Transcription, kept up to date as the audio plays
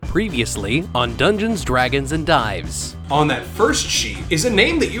Previously on Dungeons, Dragons, and Dives. On that first sheet is a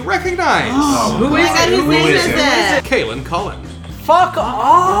name that you recognize. Who is it? Whose name is it? Kaylin Cullen. Fuck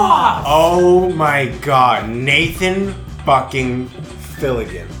off! Oh my god, Nathan fucking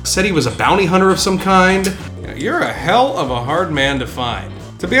Filligan. Said he was a bounty hunter of some kind. You're a hell of a hard man to find.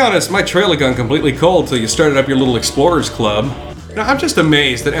 To be honest, my trail had gone completely cold till you started up your little explorers club. Now, I'm just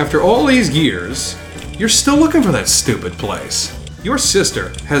amazed that after all these years, you're still looking for that stupid place. Your sister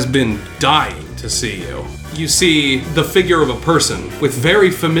has been dying to see you. You see the figure of a person with very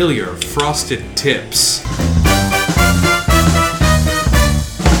familiar frosted tips.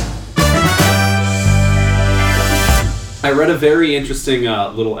 I read a very interesting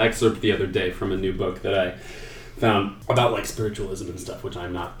little excerpt the other day from a new book that I found about like spiritualism and stuff, which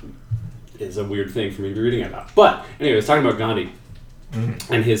is a weird thing for me to be reading about. But anyway, it's talking about Gandhi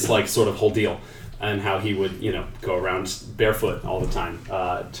and his like sort of whole deal and how he would, go around barefoot all the time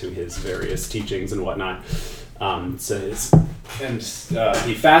to his various teachings and whatnot. He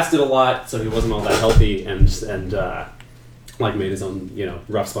fasted a lot, so he wasn't all that healthy and like made his own,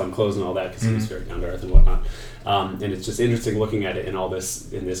 rough spun clothes and all that because he was very down to earth and whatnot. And it's just interesting looking at it in all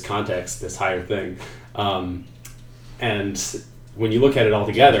this, in this context, this higher thing. And when you look at it all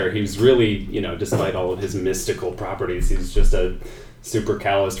together, he's really, despite all of his mystical properties, he's just a super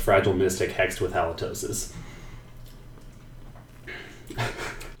calloused, fragile mystic hexed with halitosis.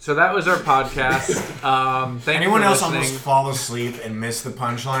 So that was our podcast. Thank Anyone you for else listening. almost fall asleep and miss the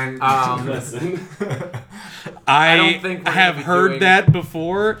punchline? Listen. I don't think we're have gonna be heard doing- that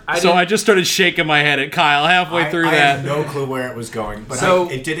before, so didn't- I just started shaking my head at Kyle halfway through I that. have no clue where it was going, but So-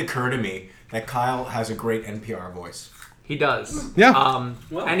 it did occur to me that Kyle has a great NPR voice. He does. Yeah.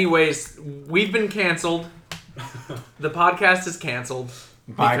 Well. Anyways, we've been canceled. The podcast is canceled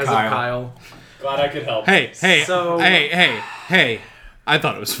Bye, because Kyle. of Kyle. Glad I could help. Hey, So- hey. I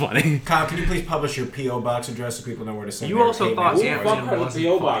thought it was funny. Kyle, can you please publish your P.O. Box address so people know where to send You their also hate thought mail? Ant-Man Fuck wasn't the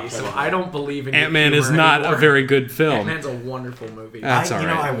funny, box. so I don't believe in your Ant-Man is humor not anymore. a very good film. Ant-Man's a wonderful movie. That's all right.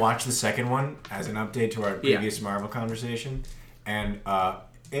 I watched the second one as an update to our previous Marvel conversation, and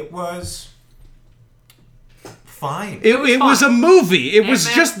it was fine. It was a movie. It was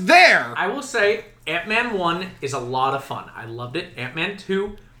Ant-Man- just there. I will say, Ant-Man 1 is a lot of fun. I loved it. Ant-Man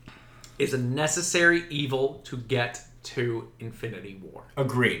 2 is a necessary evil to get to Infinity War.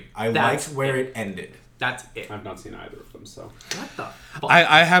 Agreed. I That's liked where it. it ended. That's it. I've not seen either of them, so. What the fuck?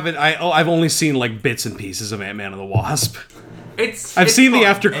 I haven't. I've only seen like bits and pieces of Ant-Man and the Wasp. I've I've seen the fun.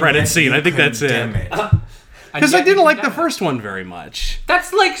 after And credit yet scene. you I think that's condemn it. Because And I yet didn't you like condemn the it. first one very much.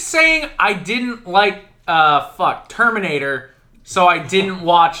 That's like saying I didn't like Terminator, so I didn't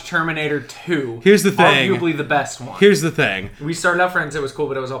watch Terminator 2. Here's the thing. Arguably the best one. Here's the thing. We started out friends, it was cool,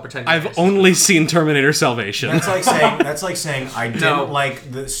 but it was all pretend. I've only seen Terminator Salvation. That's like saying I didn't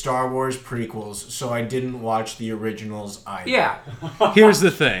like the Star Wars prequels, so I didn't watch the originals either. Yeah. Here's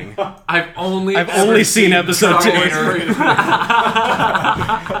the thing. I've only seen episode Star 2. Wars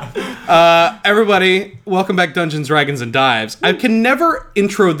Everybody, welcome back Dungeons, Dragons, and Dives. I can never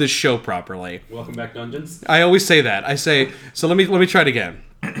intro this show properly. Welcome back, Dungeons. I always say that. I say, so let me try it again.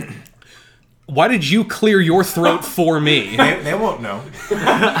 Why did you clear your throat for me? They won't know.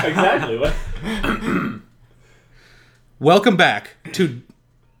 Exactly. What?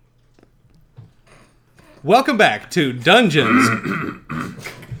 Welcome back to Dungeons.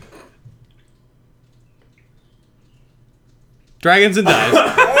 Dragons and Dives.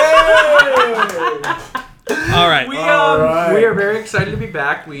 All right. We right. we are very excited to be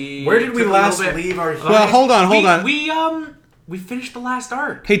back. Where did we took a last little bit- leave our... Well, hold on. We finished the last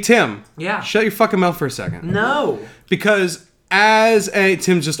arc. Hey, Tim. Yeah. Shut your fucking mouth for a second. No. Because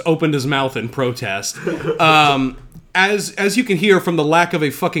Tim just opened his mouth in protest. As you can hear from the lack of a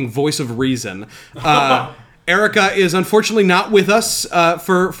fucking voice of reason, Erica is unfortunately not with us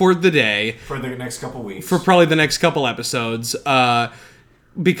for the day. For the next couple weeks. For probably the next couple episodes.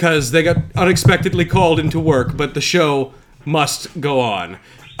 Because they got unexpectedly called into work, but the show must go on.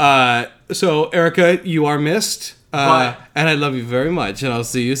 So, Erica, you are missed. And I love you very much, and I'll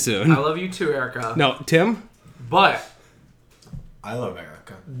see you soon. I love you too, Erica. No, Tim? But I love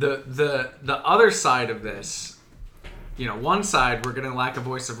Erica. the other side of this, one side we're gonna lack a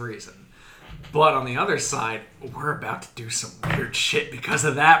voice of reason. But on the other side, we're about to do some weird shit because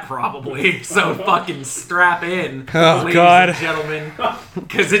of that, probably. So fucking strap in, ladies God. and gentlemen,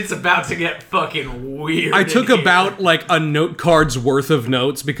 because it's about to get fucking weird. I took in here. about like a note card's worth of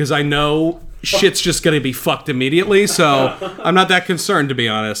notes because I know shit's just gonna be fucked immediately, so I'm not that concerned, to be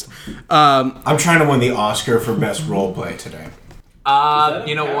honest. I'm trying to win the Oscar for best role play today.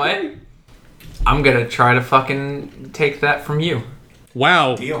 You know what? I'm gonna try to fucking take that from you.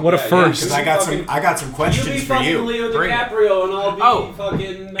 Wow, Deal. what a Yeah, first. 'Cause I got some You questions be for fucking you. Leo Bring it. DiCaprio and I'll be Oh.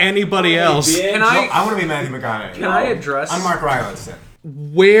 fucking Anybody McConaughey, else. bitch. Can I- No, I want to be Matthew McConaughey. Can I address? I'm Mark Rylance then.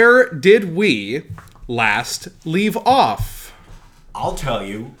 Where did we last leave off? I'll tell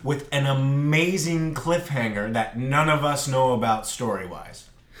you with an amazing cliffhanger that none of us know about story-wise.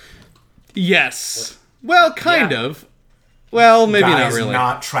 Yes. Well, kind Yeah. of. Well, maybe Guy not is really.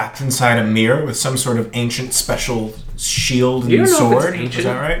 not trapped inside a mirror with some sort of ancient special shield You and don't know if it's sword. Is ancient.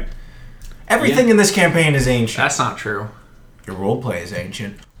 that right? Everything in this campaign is ancient. That's not true. Your roleplay is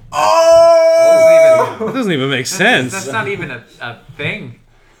ancient. Oh! That doesn't even make sense. That's not even a thing.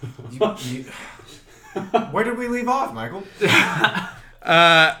 Where did we leave off, Michael?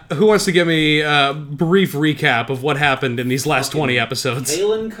 Who wants to give me a brief recap of what happened in these last 20 episodes?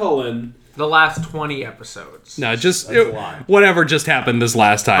 Alan Cullen. The last 20 episodes. No, just That's a lie. whatever just happened this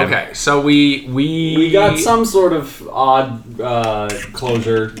last time. Okay, so we got some sort of odd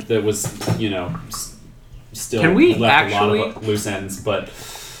closure that was, still Can we left a actually- lot of loose ends, but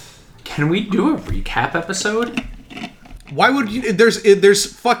Can we do a recap episode? Why would you? There's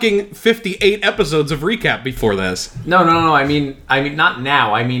fucking 58 episodes of recap before this. No. I mean, not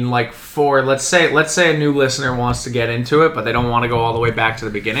now. I mean, like for let's say a new listener wants to get into it, but they don't want to go all the way back to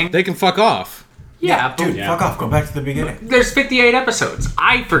the beginning. They can fuck off. Yeah, Dude, Yeah. fuck off. Go back to the beginning. there's 58 episodes.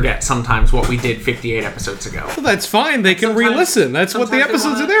 I forget sometimes what we did 58 episodes ago. Well, that's fine. They can Sometimes- re-listen. That's what the Sometimes they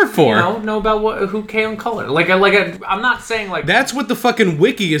episodes wanna, are there for. Know about who Kalen Cullen. I'm not saying like That's what the fucking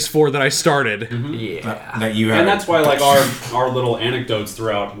wiki is for that I started. yeah. That you have. and that's why like our little anecdotes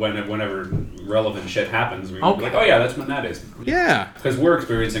throughout whenever relevant shit happens, we're Okay. like, oh yeah, that's when that is, Yeah. because we're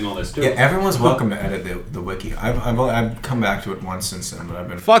experiencing all this too. Yeah, everyone's welcome to edit the wiki. I've come back to it once since then, but I've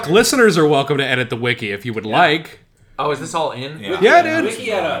been Fuck, listeners are welcome to edit the wiki if you would like. Oh, is this all in? Yeah, dude. Wiki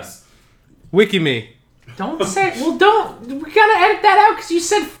at us. Wiki me. Don't say. Well, don't. We gotta edit that out because you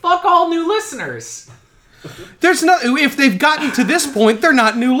said fuck all new listeners. There's no. If they've gotten to this point, they're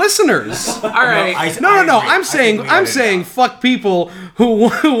not new listeners. All right. No. agree. I'm I saying think we edit it saying out. fuck people who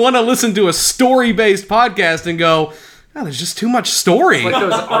want to listen to a story-based podcast and go, oh, there's just too much story. Like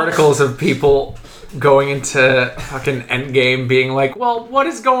those articles of people going into fucking Endgame being like, well, what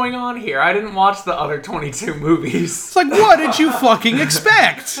is going on here? I didn't watch the other 22 movies. It's like, what did you fucking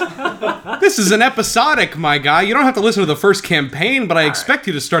expect? This is an episodic, my guy. You don't have to listen to the first campaign, but I expect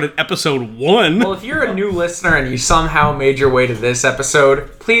you to start at episode 1. Well, if you're a new listener and you somehow made your way to this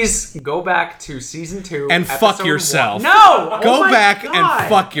episode, please go back to season 2 And fuck episode yourself. 1. No! Go Oh my back God. and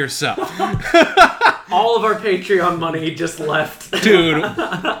fuck yourself. All of our Patreon money just left. Dude.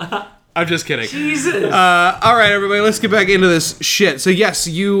 I'm just kidding. Jesus. All right, everybody, let's get back into this shit. So yes,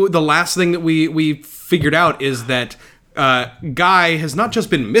 the last thing that we figured out is that Guy has not just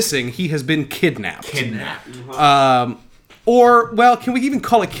been missing, he has been kidnapped. kidnapped. Or, well, can we even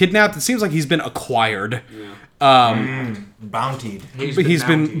call it kidnapped? It seems like he's been acquired. Bountied.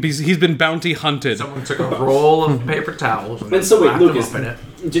 He's been bounty hunted. Someone took a roll of paper towels And so wait, wrapped them Lucas, up in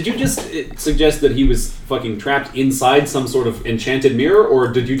it. did you just suggest that he was fucking trapped inside some sort of enchanted mirror, or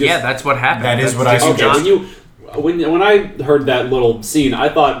did you just? Yeah, that's what happened. That is what I Okay, suggest. when I heard that little scene, I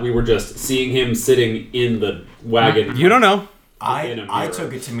thought we were just seeing him sitting in the wagon. You don't know. in a I mirror.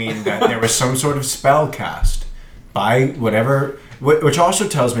 took it to mean that there was some sort of spell cast by whatever, which also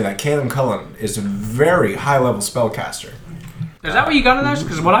tells me that Kalen Cullen is a very high-level spellcaster. Is that what you got in this?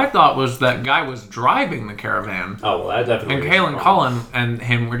 Because what I thought was that Guy was driving the caravan. Oh well, that definitely. And is Kalen wrong. Cullen and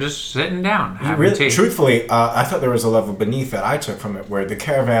him were just sitting down having Really, tea. truthfully, I thought there was a level beneath that I took from it where the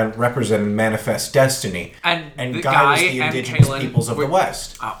caravan represented manifest destiny, And the Guy was Guy the and indigenous Kalen peoples of the were-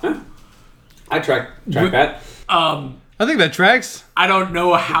 West. I track that. I think that tracks. I don't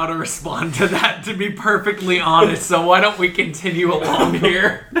know how to respond to that, to be perfectly honest. So why don't we continue along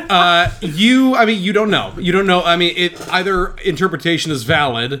here? You don't know. You don't know. I mean, either interpretation is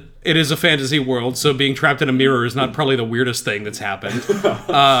valid. It is a fantasy world, so being trapped in a mirror is not probably the weirdest thing that's happened.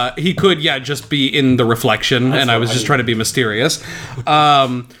 He could, just be in the reflection, and I was just trying to be mysterious.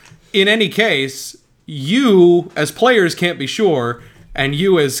 In any case, you, as players, can't be sure, and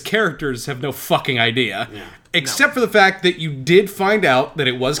you, as characters, have no fucking idea. Yeah. Except for the fact that you did find out that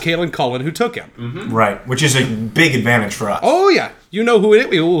it was Kalen Cullen who took him. Right, which is a big advantage for us. Oh, yeah. You know who it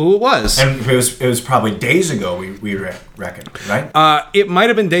was. And it was probably days ago, we reckon, right? It might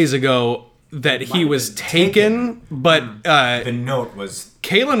have been days ago that he was taken, but The note was...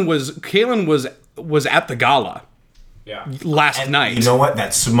 Kalen was at the gala Yeah. last night. You know what?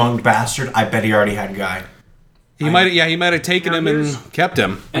 That smug bastard, I bet he already had Guy. He might have taken him and kept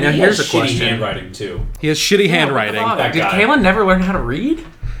him. And Now he here's has a shitty question. handwriting too. He has shitty handwriting. fuck? That Did guy. Kalen never learn how to read?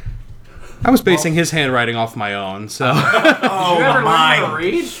 I was basing his handwriting off my own, so. Oh You ever learn how to my!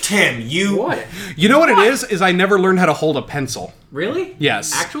 read? Tim, you. What? You know what it is I never learned how to hold a pencil. Really?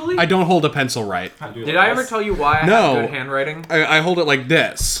 Yes. Actually? I don't hold a pencil right. Did I ever tell you why I No. have good handwriting? I hold it like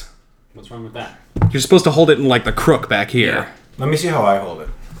this. What's wrong with that? You're supposed to hold it in like the crook back here. Yeah. Let me see how I hold it.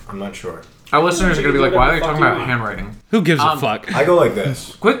 I'm not sure. Our listeners are going to be like, why are they talking Fuck you. about handwriting? Who gives a fuck? I go like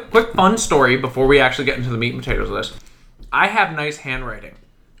this. Quick fun story before we actually get into the meat and potatoes of this. I have nice handwriting.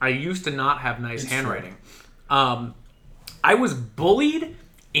 I used to not have nice handwriting. I was bullied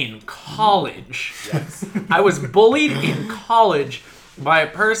in college. Yes. I was bullied in college by a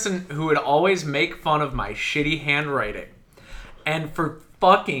person who would always make fun of my shitty handwriting. And for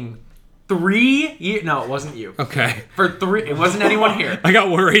fucking 3 years... No, it wasn't you. Okay. It wasn't anyone here. I got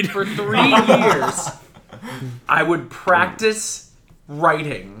worried. For 3 years, I would practice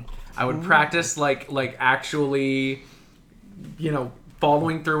writing. I would practice like actually,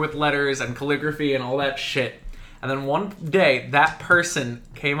 following through with letters and calligraphy and all that shit. And then one day, that person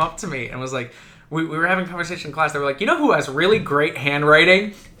came up to me and was like, we were having a conversation in class. They were like, you know who has really great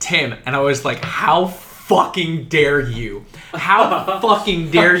handwriting? Tim. And I was like, how fucking dare you? How fucking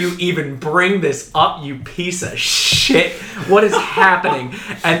dare you even bring this up, you piece of shit? What is happening?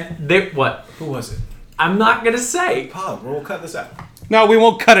 And what? Who was it? I'm not gonna say. Pog, we'll cut this out. No, we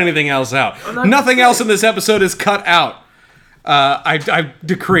won't cut anything else out. not Nothing gonna else in this episode is cut out. I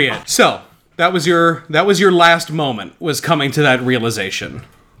decree it. So that was your last moment, was coming to that realization.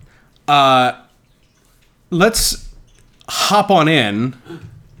 Let's hop on in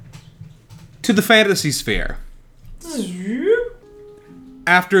to the fantasy sphere.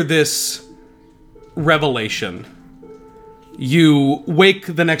 After this revelation, you wake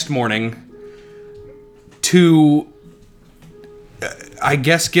the next morning to, I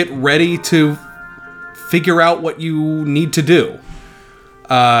guess, get ready to figure out what you need to do.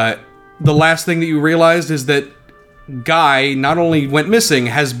 The last thing that you realized is that Guy not only went missing,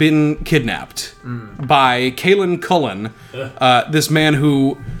 has been kidnapped by Kalen Cullen, this man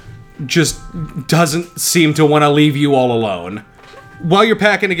who just doesn't seem to want to leave you all alone. While you're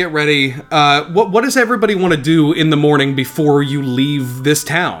packing to get ready, what does everybody want to do in the morning before you leave this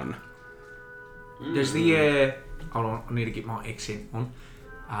town? There's the, hold on, I need to get my accent on.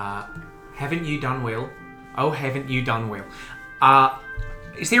 Haven't you done well? Oh, haven't you done well?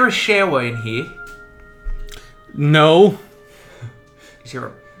 Is there a shower in here? No. Is there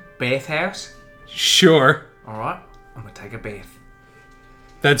a bathhouse? Sure. Alright, I'm gonna take a bath.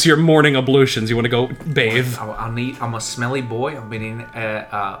 That's your morning ablutions. You want to go bathe? I'm a smelly boy. I've been in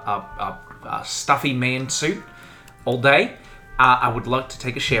a stuffy man suit all day. I would like to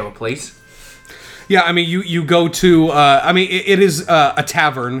take a shower, please. Yeah, I mean, you go to, it is a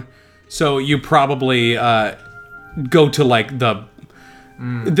tavern, so you probably go to, like,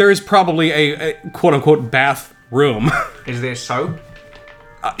 there is probably a quote-unquote bathroom. Is there soap?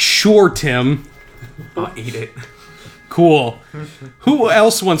 Sure, Tim. I'll eat it. Cool. Who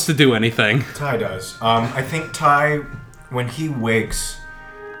else wants to do anything? Ty does. I think Ty, when he wakes,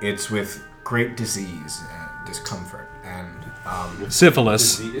 it's with great disease and discomfort and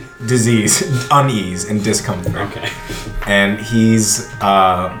Syphilis. disease, unease, and discomfort. Okay. And he's,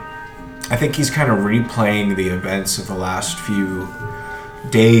 I think he's kind of replaying the events of the last few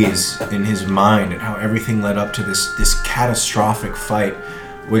days in his mind and how everything led up to this catastrophic fight,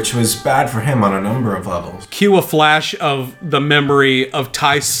 which was bad for him on a number of levels. Cue a flash of the memory of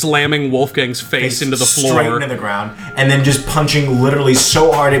Ty slamming Wolfgang's face into the floor. Straight into the ground, and then just punching literally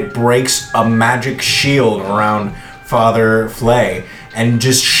so hard it breaks a magic shield around Father Flay, and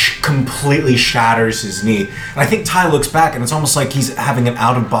just completely shatters his knee. And I think Ty looks back, and it's almost like he's having an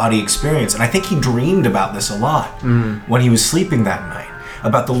out-of-body experience. And I think he dreamed about this a lot when he was sleeping that night,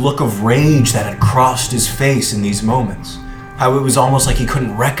 about the look of rage that had crossed his face in these moments. How it was almost like he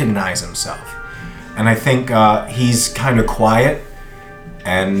couldn't recognize himself. And I think he's kind of quiet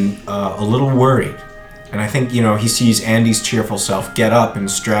and a little worried. And I think, he sees Andy's cheerful self get up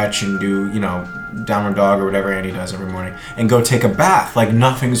and stretch and do, downward dog or whatever Andy does every morning, and go take a bath like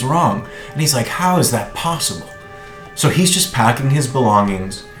nothing's wrong. And he's like, how is that possible? So he's just packing his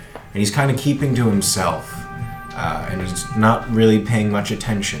belongings, and he's kind of keeping to himself. And he's not really paying much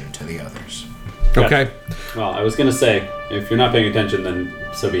attention to the others. Okay. Well, I was gonna say, if you're not paying attention, then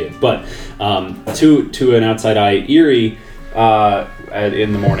so be it. But to an outside eye, Eerie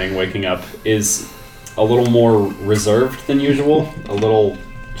in the morning, waking up, is a little more reserved than usual. A little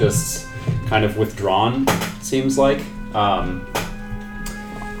just kind of withdrawn, seems like. Not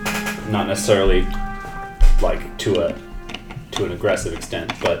necessarily like to an aggressive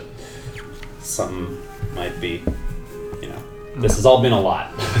extent, but something might be. This has all been a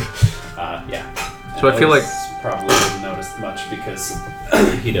lot. Yeah. So I feel like- probably didn't notice much because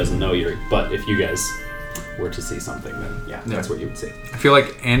he doesn't know Yuri. But if you guys were to see something, then that's what you would see. I feel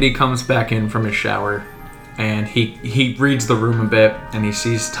like Andy comes back in from his shower, and he reads the room a bit, and he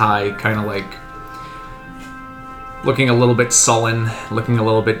sees Ty kind of like looking a little bit sullen, looking a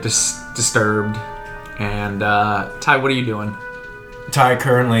little bit disturbed. And Ty, what are you doing? Ty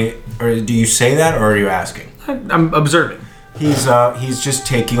currently, or do you say that, or are you asking? I'm observing. He's just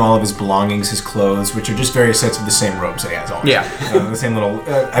taking all of his belongings, his clothes, which are just various sets of the same robes that he has on. Yeah. The same little.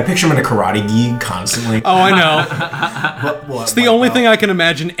 I picture him in a karate gi constantly. Oh, I know. It's the only thing I can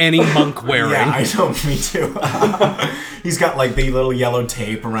imagine any monk wearing. Yeah, I know. Me too. He's got like the little yellow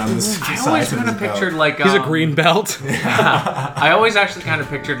tape around the I always sides of kind his of belt. pictured like He's a green belt. I always actually kind of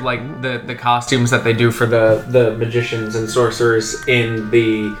pictured like the costumes that they do for the magicians and sorcerers in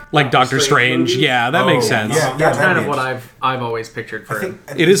the Like Doctor Strange. Yeah, that makes sense. Yeah, That's that kind of makes- what I've always pictured for him.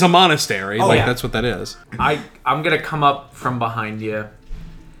 It is a monastery. yeah. That's what that is. I'm gonna come up from behind you,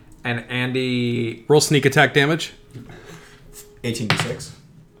 and Andy Roll sneak attack damage. 18d6.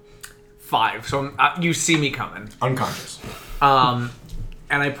 5. So you see me coming, Unconscious. and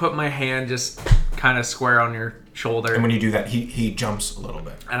I put my hand just kind of square on your shoulder, And when you do that, he jumps a little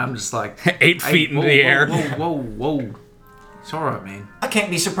bit. and I'm just like 8 feet in whoa, the air. Whoa. It's all right, man. I can't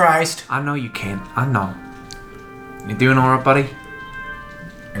be surprised. I know you can. I know. You doing all right, buddy?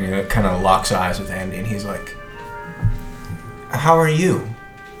 And he kind of locks eyes with Andy, and he's like, "How are you?"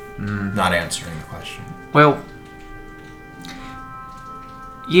 Not answering the question. Well,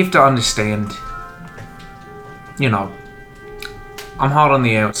 you have to understand, you know, I'm hard on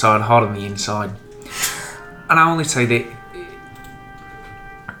the outside, hard on the inside. And I only say that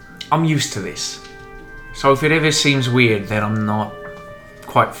I'm used to this. So if it ever seems weird that I'm not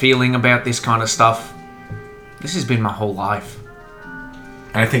quite feeling about this kind of stuff, this has been my whole life.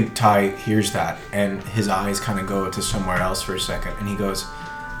 And I think Ty hears that, and his eyes kind of go to somewhere else for a second, and he goes,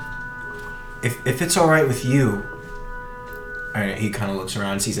 If it's all right with you," and he kind of looks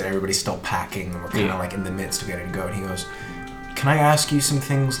around, sees that everybody's still packing, and we're kind of like in the midst of getting to go, and he goes, "Can I ask you some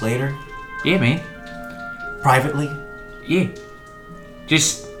things later, Yeah, man. privately?" Yeah.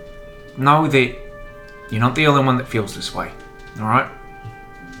 Just know that you're not the only one that feels this way. Alright?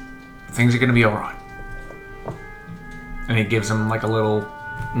 Things are gonna be alright. And he gives him like a little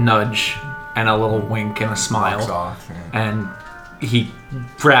nudge and a little wink and a Walks smile. off. Yeah. And he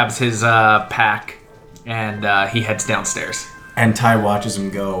grabs his pack and he heads downstairs. And Ty watches him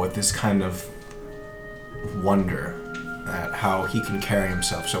go with this kind of wonder at how he can carry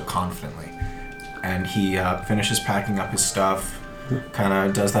himself so confidently. And he finishes packing up his stuff, kind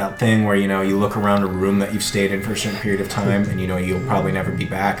of does that thing where, you know, you look around a room that you've stayed in for a certain period of time, and you know you'll probably never be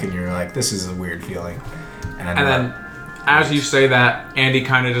back, and you're like, this is a weird feeling. And then, as you say that, Andy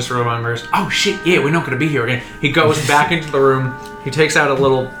kind of just remembers, oh shit, yeah, we're not going to be here again. He goes back into the room. He takes out a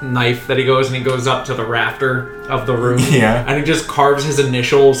little knife that he goes up to the rafter of the room. Yeah. And he just carves his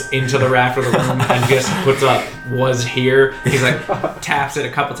initials into the rafter of the room and just puts up, was here. He's like, taps it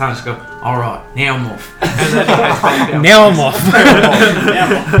a couple times and goes, all right, now I'm off. And then he heads back down. Now I'm off.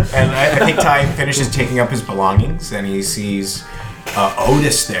 And I think Ty finishes taking up his belongings, and he sees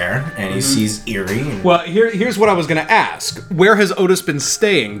Otis there, and he sees Eerie. And Well, here's what I was going to ask. Where has Otis been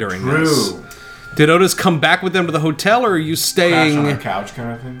staying during this? Drew, Did Otis come back with them to the hotel, or are you crash on staying a couch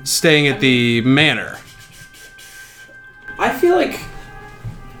kind of thing. staying at the manor? I feel like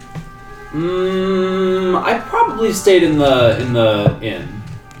I probably stayed in the inn.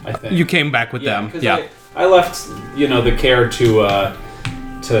 I think You came back with them. 'cause Yeah. I left the care to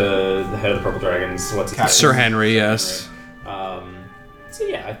the head of the Purple Dragons. What's his name? Sir Henry, yes. So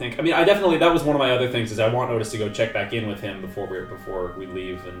yeah, I think. I mean, I definitely. That was one of my other things. Is I want Otis to go check back in with him before we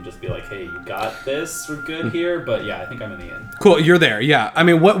leave and just be like, hey, you got this? We're good here. But yeah, I think I'm in the inn. Cool, you're there. Yeah. I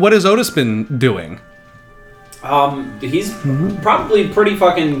mean, what has Otis been doing? He's probably pretty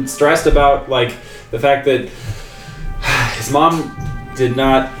fucking stressed about like the fact that his mom did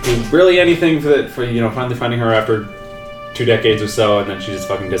not do really anything for finally finding her after 2 decades or so, and then she just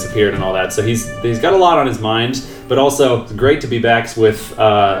fucking disappeared and all that. So he's got a lot on his mind, but also it's great to be back with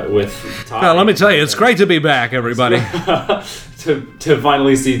Ty. Well, let me tell you, it's great to be back, everybody. to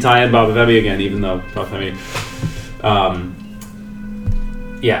finally see Ty and Baba Femi again, even though Baba Femi,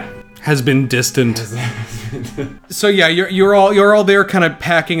 Has been distant. So yeah, you're all there, kind of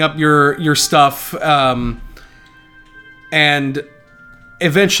packing up your stuff, and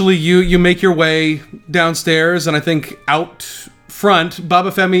eventually you make your way downstairs, and I think out front,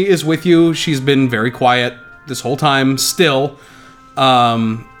 Baba Femi is with you. She's been very quiet this whole time, still,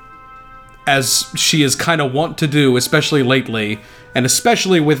 as she is kind of wont to do, especially lately, and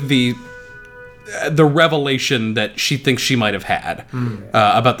especially with the the revelation that she thinks she might have had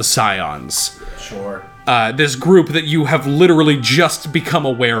about the Scions. Sure. This group that you have literally just become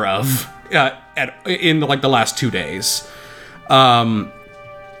aware of in like the last 2 days.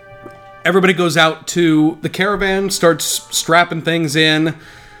 Everybody goes out to the caravan, starts strapping things in.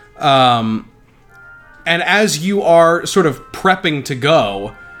 And as you are sort of prepping to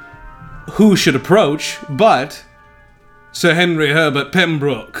go, who should approach but Sir Henry Herbert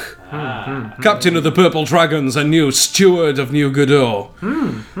Pembroke, Captain of the Purple Dragons and new Steward of New Godot.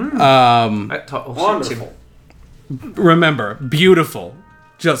 That title suits him. Wonderful. Remember, beautiful,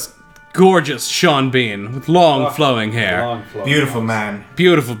 just gorgeous Sean Bean with long flowing hair. Long flow. Beautiful man.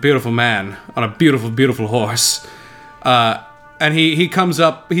 Beautiful, beautiful man on a beautiful, beautiful horse. And he comes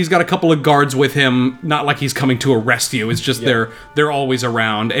up. He's got a couple of guards with him. Not like he's coming to arrest you. It's just they're always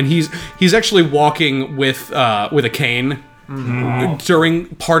around. And he's actually walking with a cane during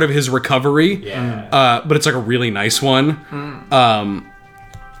part of his recovery. Yeah. But it's like a really nice one.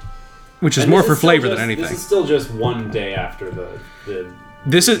 Which is And more this for is still flavor just- than anything. This is still just one day after the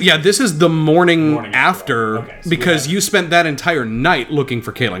This is the morning Morning after after. Okay, so because we have- you spent that entire night looking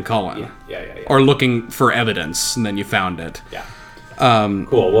for Kaelin Cullen. yeah. Or looking for evidence, and then you found it. Yeah.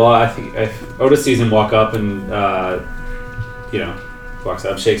 Cool. Well, I think Otis sees him walk up and, walks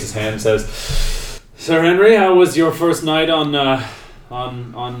up, shakes his hand, and says, "Sir Henry, how was your first night on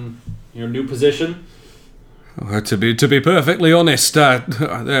your new position?" To be perfectly honest,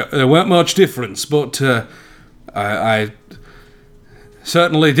 there weren't much difference, but I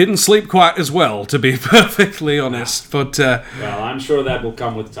certainly didn't sleep quite as well, to be perfectly honest. But Well, I'm sure that will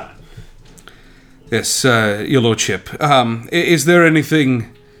come with time. yes, your lordship, is there anything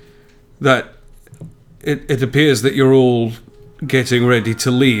that it appears that you're all getting ready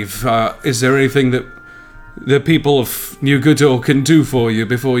to leave? Is there anything that the people of New Godot can do for you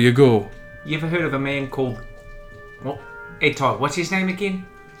before you go? You ever heard of a man called... What? Hey, Todd, what's his name again?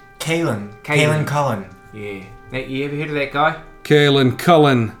 Kaelin Kaelin. Cullen. Yeah. You ever heard of that guy? Kaelin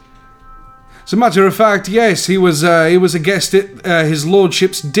Cullen. As a matter of fact, yes, he was a guest at his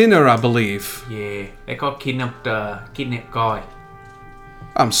lordship's dinner, I believe. Yeah. That got kidnapped guy.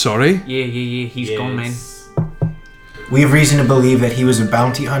 I'm sorry. Yeah. He's gone, man. Yes. We have reason to believe that he was a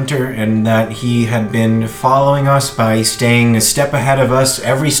bounty hunter and that he had been following us by staying a step ahead of us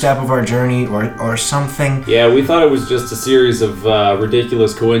every step of our journey or something. Yeah, we thought it was just a series of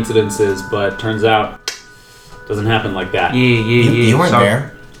ridiculous coincidences, but turns out it doesn't happen like that. Yeah. You weren't So-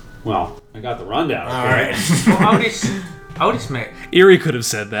 there. Well, I got the rundown. All okay? right. Well, Otis met... Erie could have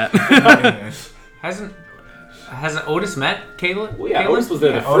said that. Hasn't Otis met Kaelin? Well, yeah, Kaelin? Otis was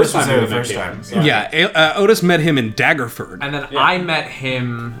there the Yeah, first Otis was time. there we the met first Caitlin, time. so- Yeah, Otis met him in Daggerford. And then Yeah. I met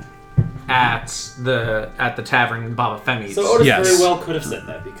him at the tavern in Baba Femi's. So Otis Yes. very well could have said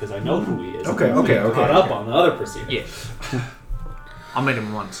that because I know who he is. Okay. Caught up on the other proceedings. Yeah. I met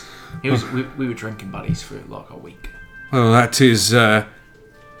him once. He was we were drinking buddies for like a week. Well, that is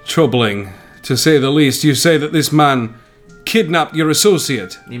troubling, to say the least. You say that this man kidnapped your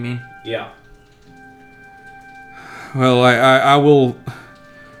associate. You mean? Yeah. Well, I will.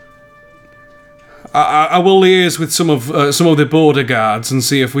 I will liaise with some of the border guards and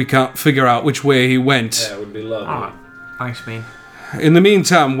see if we can't figure out which way he went. That would be lovely. Alright. Thanks, man. In the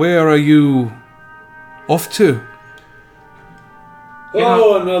meantime, where are you off to?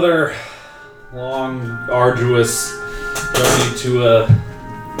 Oh, another long, arduous journey to a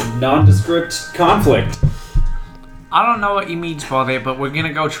nondescript conflict. I don't know what he means by that, but we're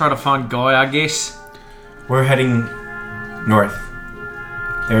gonna go try to find Guy, I guess. We're heading north.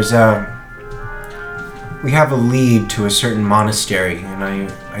 We have a lead to a certain monastery, and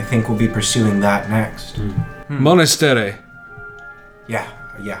I think we'll be pursuing that next. Monastery. Yeah,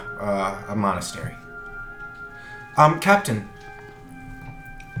 a monastery. Captain,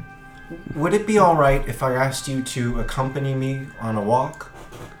 would it be alright if I asked you to accompany me on a walk?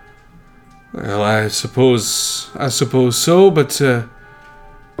 Well, I suppose so, but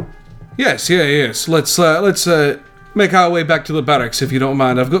yes. Let's make our way back to the barracks if you don't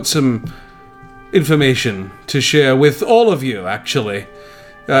mind. I've got some information to share with all of you, actually.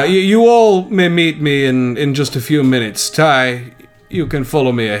 You all may meet me in just a few minutes. Ty, you can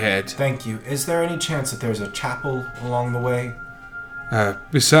follow me ahead. Thank you. Is there any chance that there's a chapel along the way?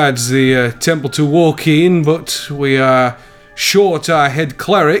 Besides the temple to walk in, but we are short our head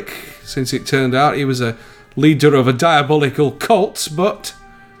cleric, since it turned out he was a leader of a diabolical cult, but...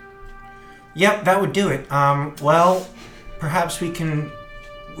 Yep, that would do it. Well, perhaps we can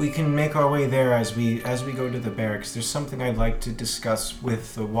make our way there as we go to the barracks. There's something I'd like to discuss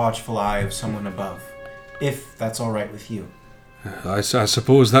with the watchful eye of someone above, if that's all right with you. I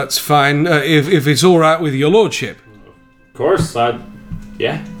suppose that's fine, if it's all right with your lordship. Of course,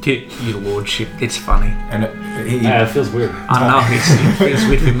 yeah. Your lordship, it's funny. And Yeah, it feels weird. I know, it feels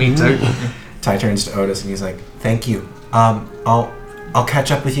weird for me too. Ty turns to Otis and he's like, "Thank you. I'll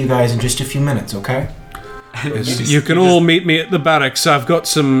catch up with you guys in just a few minutes, okay?" You can all meet me at the barracks. I've got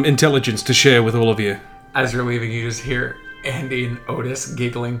some intelligence to share with all of you. As you're leaving, you just hear Andy and Otis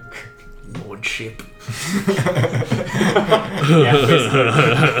giggling. Lordship.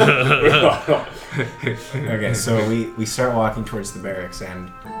 Okay, so we start walking towards the barracks and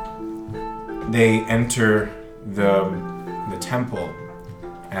they enter the temple,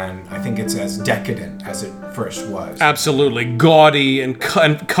 and I think it's as decadent as it first was. Absolutely gaudy and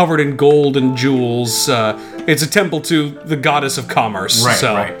covered in gold and jewels. It's a temple to the goddess of commerce. Right,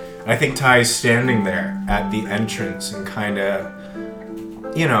 so. right. I think Ty's standing there at the entrance and kind of,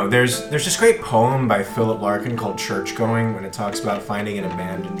 you know, there's this great poem by Philip Larkin called Church Going, when it talks about finding an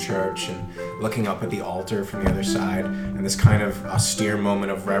abandoned church and looking up at the altar from the other side, and this kind of austere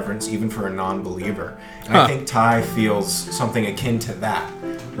moment of reverence even for a non-believer. And I think Ty feels something akin to that,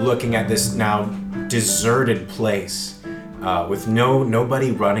 looking at this now deserted place with nobody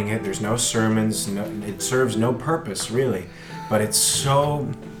running it. There's no sermons. It serves no purpose really, but it's so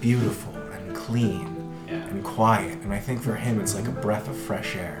beautiful and clean and quiet, and I think for him it's like a breath of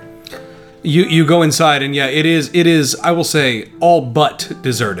fresh air. You go inside, and yeah, it is. I will say all but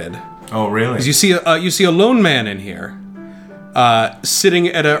deserted. Oh, really? You see a lone man in here, sitting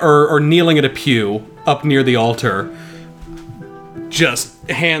at or kneeling at a pew up near the altar, just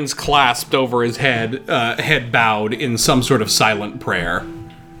hands clasped over his head, head bowed in some sort of silent prayer.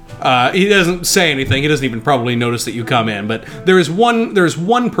 He doesn't say anything. He doesn't even probably notice that you come in. But there's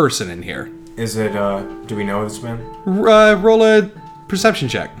one person in here. Is it? Do we know this man? Roll a perception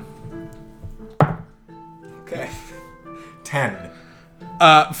check. Okay. 10.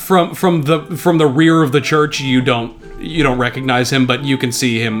 From the rear of the church, you don't recognize him, but you can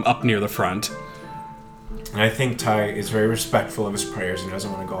see him up near the front. And I think Ty is very respectful of his prayers and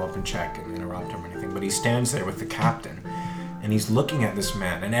doesn't want to go up and check and interrupt him or anything. But he stands there with the captain, and he's looking at this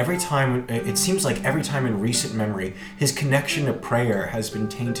man. And every time, it seems like every time in recent memory, his connection to prayer has been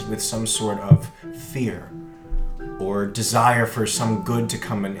tainted with some sort of fear or desire for some good to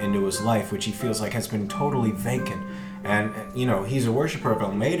come into his life, which he feels like has been totally vacant. And, you know, he's a worshiper of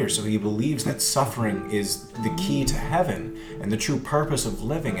Elmater, so he believes that suffering is the key to heaven and the true purpose of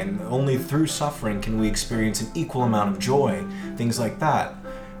living, and only through suffering can we experience an equal amount of joy, things like that.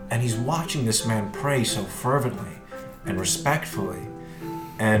 And he's watching this man pray so fervently and respectfully,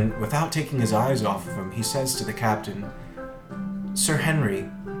 and without taking his eyes off of him, he says to the captain, "Sir Henry,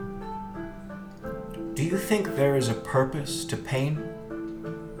 do you think there is a purpose to pain?"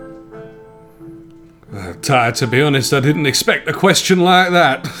 Ty, to be honest, I didn't expect a question like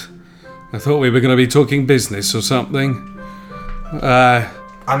that. I thought we were going to be talking business or something.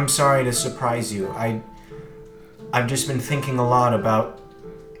 I'm sorry to surprise you. I've just been thinking a lot about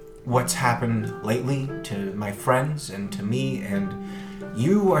what's happened lately to my friends and to me, and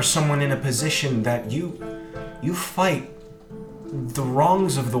you are someone in a position that you fight the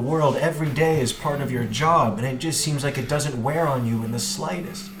wrongs of the world every day as part of your job, and it just seems like it doesn't wear on you in the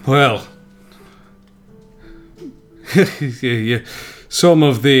slightest. Well, yeah, some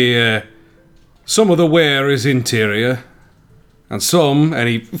of the wear is interior, and some, and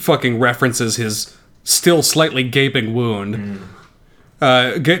he fucking references his still slightly gaping wound,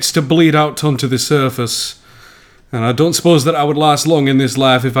 gets to bleed out onto the surface. And I don't suppose that I would last long in this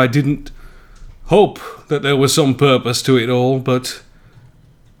life if I didn't hope that there was some purpose to it all, but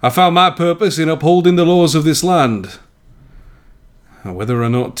I found my purpose in upholding the laws of this land. Whether or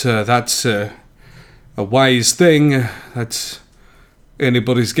not that's a wise thing, that's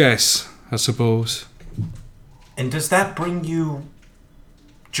anybody's guess, I suppose. And does that bring you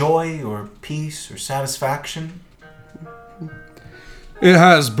joy or peace or satisfaction? It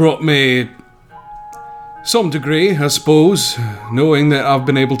has brought me some degree, I suppose, knowing that I've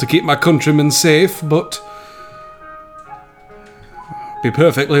been able to keep my countrymen safe, but be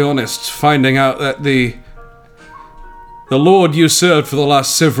perfectly honest, finding out that the Lord you served for the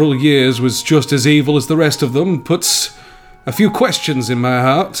last several years was just as evil as the rest of them puts a few questions in my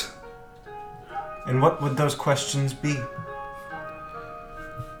heart. And what would those questions be?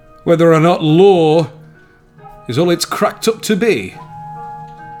 Whether or not law is all it's cracked up to be.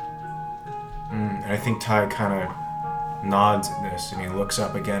 And I think Ty kind of nods at this, and he looks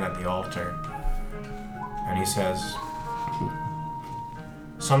up again at the altar, and he says,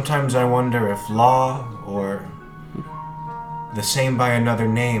 "Sometimes I wonder if law, or the same by another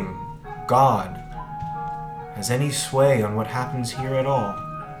name, God, has any sway on what happens here at all.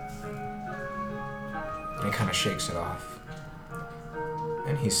 And he kind of shakes it off.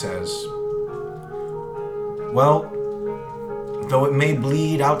 And he says, well, though it may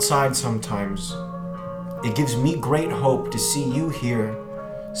bleed outside sometimes, it gives me great hope to see you here,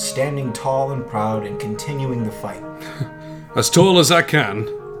 standing tall and proud and continuing the fight. As tall as I can,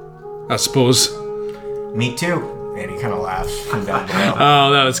 I suppose. Me too. And he kind of laughs from down below.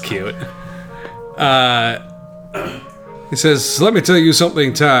 Oh, that was cute. He says, let me tell you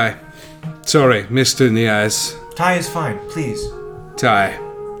something, Ty. Sorry, mist in the eyes. Ty is fine, please. Ty.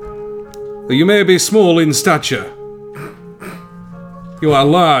 Though you may be small in stature, you are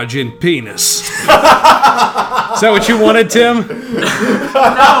large in penis. Is that what you wanted, Tim? No,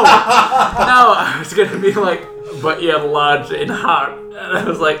 I was gonna be like, but you're large in heart. And I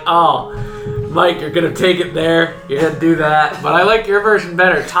was like, oh, Mike, you're gonna take it there. You're gonna do that. But I like your version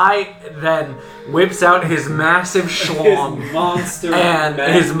better. Ty then whips out his massive schlong His monster and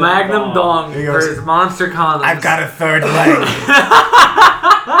his magnum dong He for goes, his monster condoms. I've got a third leg.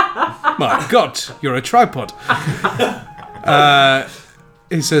 My God, you're a tripod.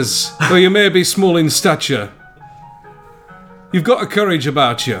 He says, though you may be small in stature, you've got a courage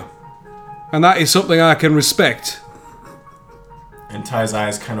about you. And that is something I can respect. And Ty's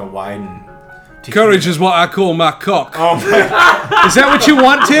eyes kind of widen. Courage is what I call my cock. Oh my. Is that what you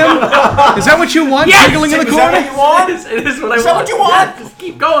want, Tim? Is that what you want? Yes! Jiggling in the Is that what corner? you want? It is what I Is that what you want? Yeah, just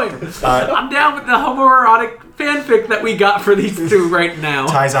keep going. I'm down with the homoerotic fanfic that we got for these two right now.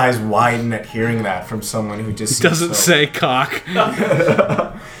 Ty's eyes widen at hearing that from someone who just seems Doesn't so- say cock.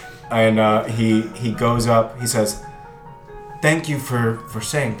 And he goes up. He says, "Thank you for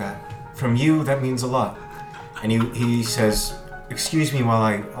saying that. From you, that means a lot." And he says, "Excuse me while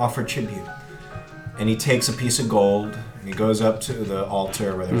I offer tribute." And he takes a piece of gold and he goes up to the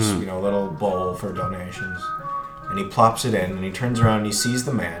altar where there's a little bowl for donations. And he plops it in and he turns around and he sees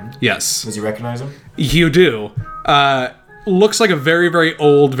the man. Yes, Does he recognize him? you do. Looks like a very, very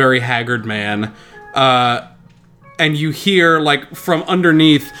old, very haggard man. And you hear, like, from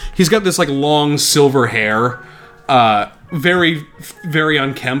underneath, he's got this, like, long silver hair. Very, very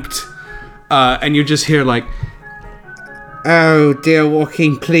unkempt. And you just hear, like, Oh, dear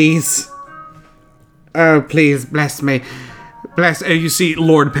walking, please. Oh, please, bless me. bless. And you see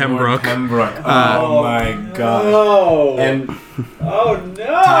Lord Pembroke. Pembroke. Oh my god. Oh. And Oh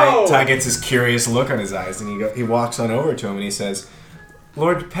no! Ty gets this curious look on his eyes, and he walks on over to him and he says,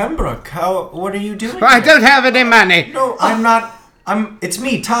 "Lord Pembroke, what are you doing?" I here?" don't have any money. No, I'm not. It's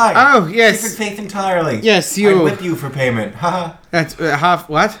me, Ty. Oh, yes. Keep faith entirely. Yes, you- I whip you for payment. Haha. That's half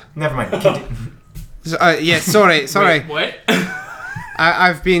what? Never mind. Yes, sorry. Wait, what?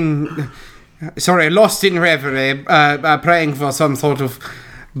 I've been, lost in reverie, praying for some sort of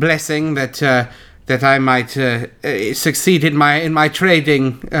blessing that I might succeed in my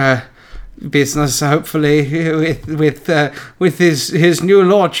trading business. Hopefully, with his new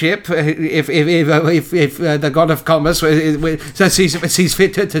lordship, if the god of commerce sees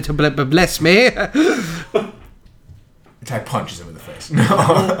fit to bless me. Ty punches him in the face.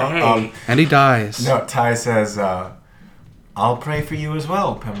 No. And he dies. No, Ty says, "I'll pray for you as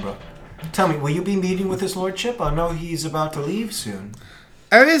well, Pembroke. Tell me, will you be meeting with his lordship? I know he's about to leave soon."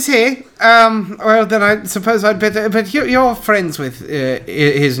 Oh, is he? Well, then I suppose I'd better... But you're friends with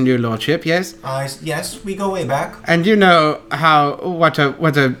his new lordship, yes? Yes, we go way back. And you know how much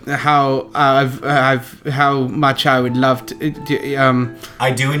I would love to...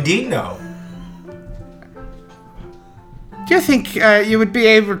 I do indeed know. Do you think you would be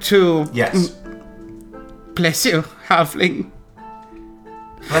able to... Yes. Bless you, halfling.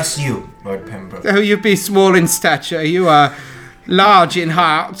 Bless you, Lord Pembroke. Though you be small in stature, you are large in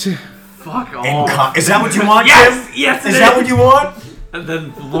heart. Fuck off. Is that what you want, Yes, Tim? yes, Is it that is. what you want? And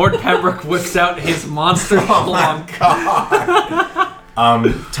then Lord Pembroke whips out his monster schlong.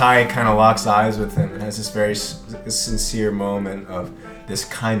 Ty kind of locks eyes with him and has this very sincere moment of this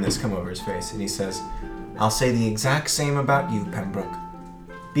kindness come over his face. And he says, "I'll say the exact same about you, Pembroke.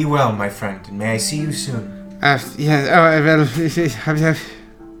 Be well, my friend, and may I see you soon.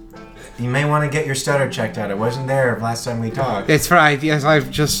 You may want to get your stutter checked out. It wasn't there last time we talked. That's right, yes, I've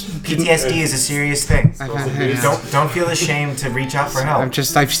just... PTSD is a serious thing. Don't feel ashamed to reach out for help.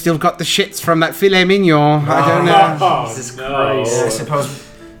 I've still got the shits from that filet mignon. I don't know. Oh, Jesus no. Christ. I suppose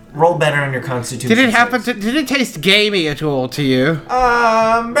roll better on your constitution. Did it taste gamey at all to you?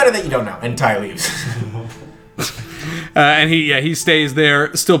 Better that you don't know. And Ty leaves. And he stays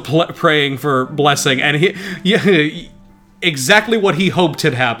there, still praying for blessing. And exactly what he hoped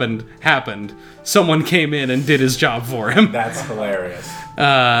had happened. Someone came in and did his job for him. That's hilarious.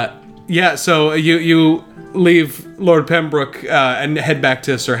 Yeah, so you leave Lord Pembroke and head back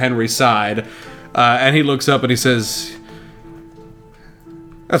to Sir Henry's side, and he looks up and he says,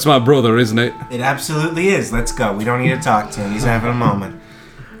 "That's my brother, isn't it?" It absolutely is. Let's go. We don't need to talk to him. He's having a moment.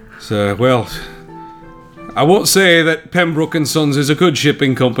 So, well, I won't say that Pembroke and Sons is a good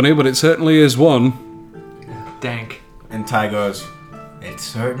shipping company, but it certainly is one. Dank. And Ty goes, "It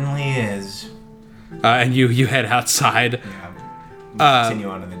certainly is." And you head outside. Continue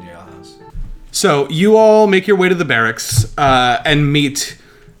on to the jailhouse. So you all make your way to the barracks and meet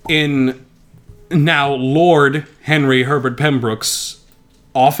in now Lord Henry Herbert Pembroke's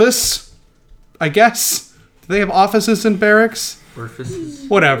office, I guess. Do they have offices in barracks? Orifices.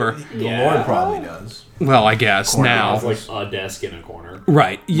 Whatever. The Lord probably does. Well, I guess now. It's like a desk in a corner.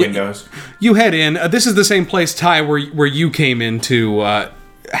 Right. Windows. You head in. This is the same place, Ty, where you came in to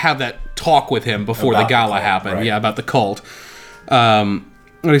have that talk with him before About the the gala cult, happened. right. Yeah, about the cult. And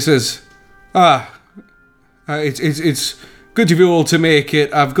he says, it's good of you all to make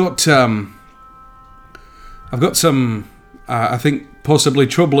it. I've got some, I think, possibly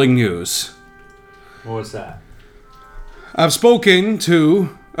troubling news. What was that? I've spoken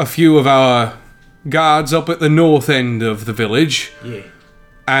to a few of our guards up at the north end of the village, Yeah.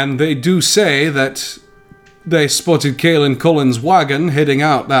 and they do say that they spotted Caelan Cullen's wagon heading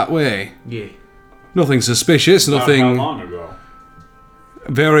out that way. Yeah. Nothing suspicious, How nothing long ago?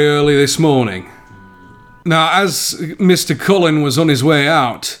 very early this morning. Now, as Mr. Cullen was on his way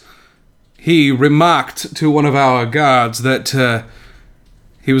out, he remarked to one of our guards that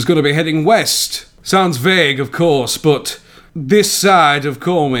he was going to be heading west. Sounds vague, of course, but this side of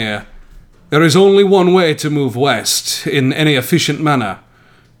Cormier, there is only one way to move west in any efficient manner,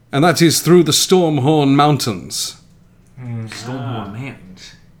 and that is through the Stormhorn Mountains. Stormhorn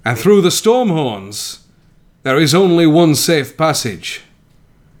Mountains. And through the Stormhorns, there is only one safe passage.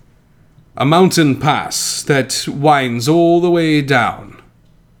 A mountain pass that winds all the way down.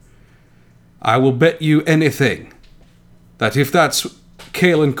 I will bet you anything that if that's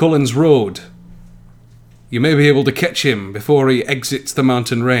Caelan Cullen's road, you may be able to catch him before he exits the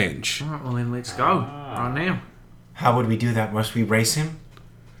mountain range. Alright, well then let's go. Right now. How would we do that? Must we race him?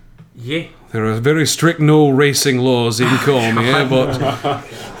 Yeah. There are very strict no racing laws in Cormier, but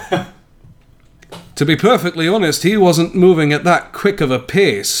to be perfectly honest, he wasn't moving at that quick of a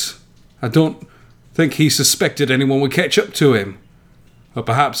pace. I don't think he suspected anyone would catch up to him. Or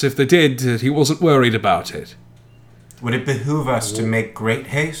perhaps if they did, he wasn't worried about it. Would it behoove us to make great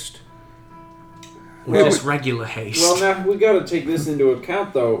haste? Just regular haste. Well, now we got to take this into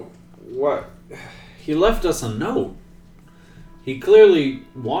account, though. What? He left us a note. He clearly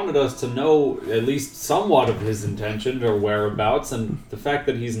wanted us to know at least somewhat of his intention or whereabouts, and the fact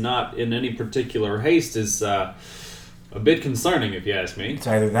that he's not in any particular haste is a bit concerning, if you ask me. It's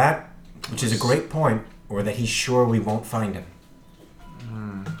either that, which is a great point, or that he's sure we won't find him.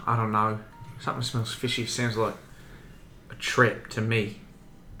 I don't know. Something smells fishy. Sounds like a trip to me.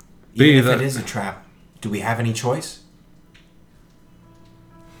 Be Even if that- it is a trap, do we have any choice?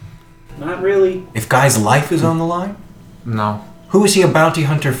 Not really. If Guy's life is on the line? No. Who is he a bounty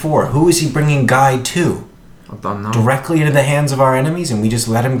hunter for? Who is he bringing Guy to? I don't know. Directly into the hands of our enemies and we just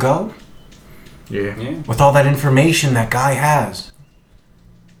let him go? Yeah. With all that information that Guy has.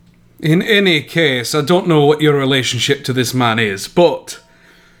 In any case, I don't know what your relationship to this man is, but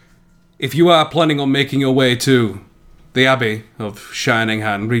if you are planning on making your way to the Abbey of Shining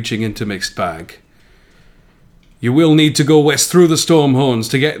Hand, reaching into Mixed Bag, you will need to go west through the Stormhorns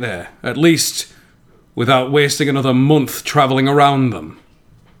to get there, at least without wasting another month traveling around them.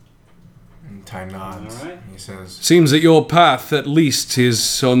 And Ty nods. All right. He says, Seems that your path, at least,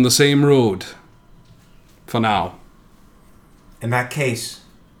 is on the same road. For now. in that case,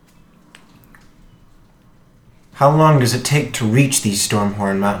 how long does it take to reach these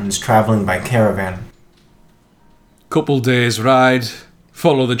Stormhorn Mountains traveling by caravan? Couple days ride,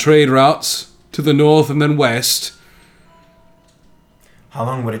 follow the trade routes to the north and then west. How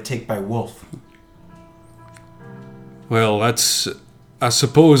long would it take by wolf? Well, that's, I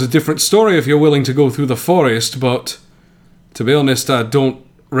suppose, a different story if you're willing to go through the forest, but to be honest, I don't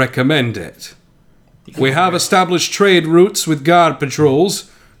recommend it. We have established trade routes with guard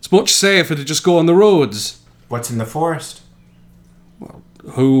patrols. It's much safer to just go on the roads. What's in the forest?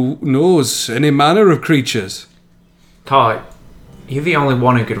 Who knows? Any manner of creatures. Ty, you're the only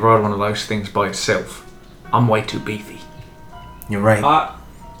one who could ride one of those things by itself. I'm way too beefy. You're right.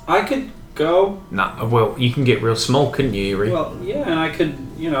 I could go. Nah, well, you can get real small, couldn't you, Yuri? Well, yeah, and I could,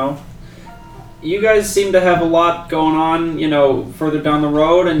 you guys seem to have a lot going on, further down the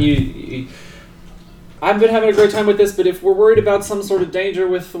road, and you I've been having a great time with this, but if we're worried about some sort of danger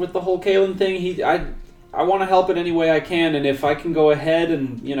with the whole Kalen thing, I want to help it any way I can, and if I can go ahead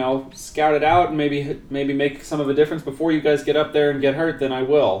and, scout it out and maybe make some of a difference before you guys get up there and get hurt, then I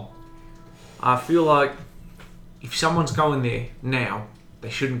will. I feel like if someone's going there now, they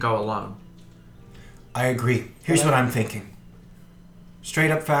shouldn't go alone. I agree. Here's what I'm thinking.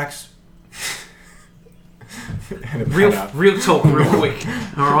 Straight up facts. Real talk, real quick.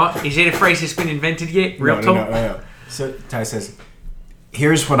 All right, is that a phrase that's been invented yet? Real talk. No. So Ty says,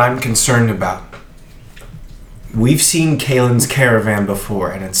 "Here's what I'm concerned about. We've seen Kalen's caravan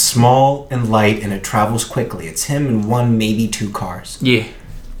before, and it's small and light, and it travels quickly. It's him and one, maybe two cars. Yeah.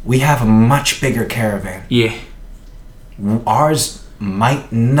 We have a much bigger caravan. Yeah. Ours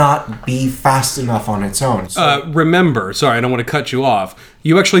might not be fast enough on its own. So, Remember, sorry, I don't want to cut you off.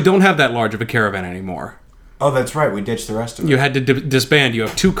 You actually don't have that large of a caravan anymore. oh, that's right. We ditched the rest of it. You had to disband. You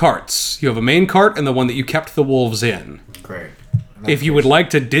have 2 carts. You have a main cart and the one that you kept the wolves in. Great. If you would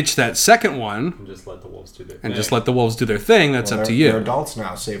like to ditch that second one And just let the wolves do their thing. and just let the wolves do their thing, that's up to They're you. adults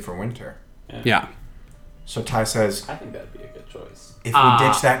now, save for winter. Yeah. So Ty says, I think that'd be a good choice. if we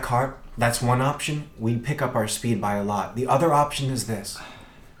ditch that cart, that's one option. We pick up our speed by a lot. The other option is this.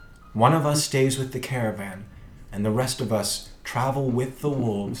 One of us stays with the caravan, and the rest of us travel with the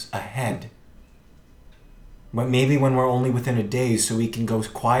wolves ahead. But maybe when we're only within a day, so we can go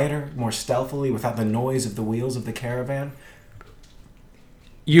quieter, more stealthily, without the noise of the wheels of the caravan.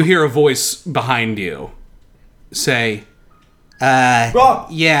 You hear a voice behind you say, Oh!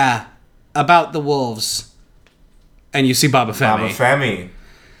 yeah, about the wolves. And you see Baba Baba Femi,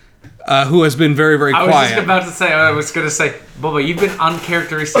 Femi. who has been very, very I was quiet. just going to say, Bubba, you've been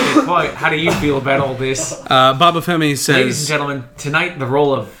uncharacteristically quiet. How do you feel about all this? Baba Femi Ladies and says, gentlemen, tonight the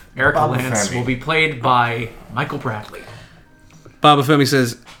role of Erica Baba Lance Femi. will be played by Michael Bradley. Baba Femi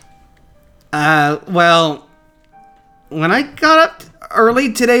says, well, when I got up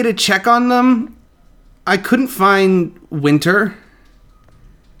early today to check on them, I couldn't find Winter.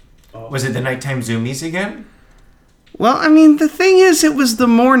 Was it the nighttime zoomies again? Well, I mean, the thing is, it was the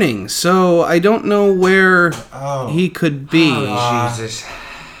morning, so I don't know where he could be. Jesus.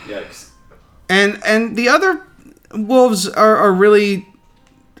 Yikes. And the other wolves are really...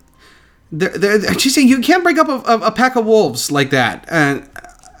 She said you can't break up a pack of wolves like that. And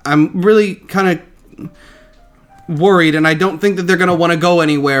I'm really kind of worried, and I don't think that they're going to want to go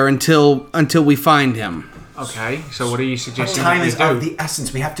anywhere until we find him. Okay, so what are you suggesting Time that we is of do? the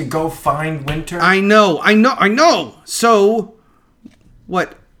essence. We have to go find Winter. I know. So,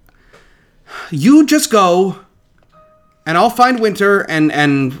 what? You just go, and I'll find Winter,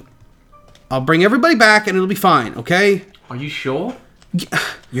 and I'll bring everybody back, and it'll be fine, okay? Are you sure?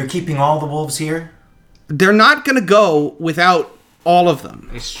 You're keeping all the wolves here? They're not going to go without all of them.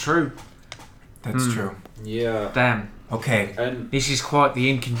 It's true. That's true. Yeah. Damn. Okay. And This is quite the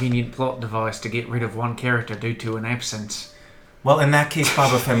inconvenient plot device to get rid of one character due to an absence. Well, in that case,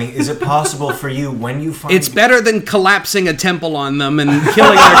 Baba Femi, is it possible for you when you find... It's better than collapsing a temple on them and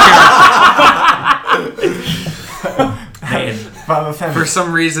killing their character. Man, Baba Femi. for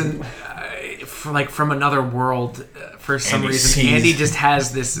some reason, from another world, for some Andy reason, sees- Andy just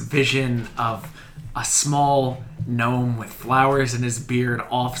has this vision of a small gnome with flowers in his beard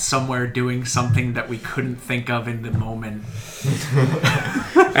off somewhere doing something that we couldn't think of in the moment.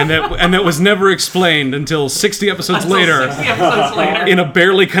 and that was never explained until 60 episodes later 60 episodes later. in a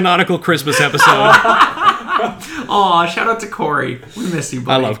barely canonical Christmas episode. Aw, shout out to Corey. We miss you, I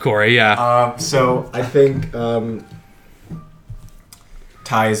buddy. love Corey, yeah. So, I think,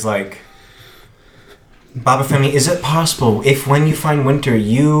 Ty's like... Baba Femi, is it possible if when you find Winter,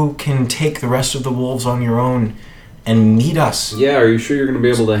 you can take the rest of the wolves on your own and meet us yeah, are you sure you're going to be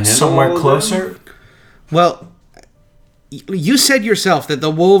able to handle somewhere all of closer? them? Well, you said yourself that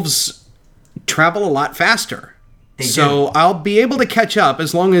the wolves travel a lot faster. They So do. I'll be able to catch up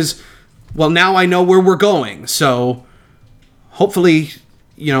as long as, well, now I know where we're going. So hopefully,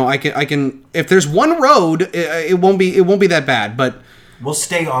 I can. If there's one road, it won't be that bad. But We'll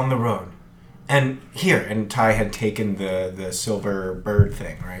stay on the road. And here, and Ty had taken the silver bird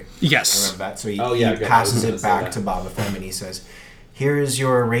thing, right? yes, Remember that? So he, Oh, yeah, he good. passes I it was gonna say back that. to Baba Femi and he says, "Here is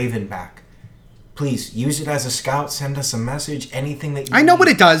your raven back. Please use it as a scout. Send us a message. Anything that you I know need." what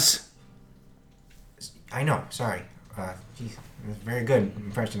it does. I know. Sorry. Geez, it was a very good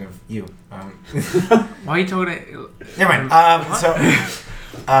impression of you. Why are you talking? Never mind.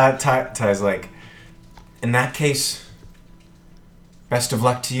 Ty's like, in that case, best of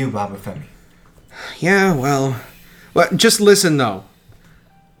luck to you, Baba Femi. Yeah, well, just listen though.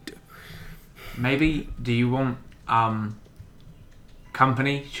 Maybe do you want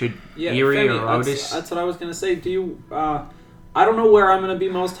company? Should Yeah, Eerie Femi, or Otis? That's what I was gonna say. Do you? I don't know where I'm gonna be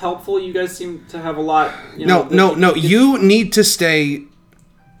most helpful. You guys seem to have a lot. No. You need to stay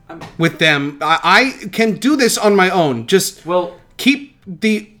with them. I can do this on my own. Just Well, keep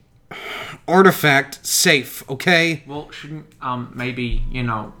the artifact safe, okay? well, shouldn't maybe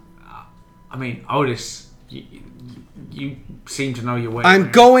I mean, Otis, you seem to know your way. I'm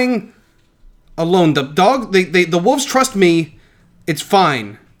around. going alone. The wolves trust me. It's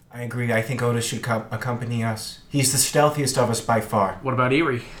fine. I agree. I think Otis should accompany us. He's the stealthiest of us by far. What about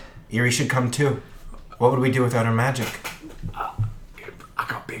Eerie? Eerie should come too. What would we do without her magic? I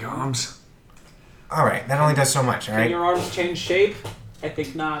got big arms. All right, that only does so much. All Can right. your arms change shape? I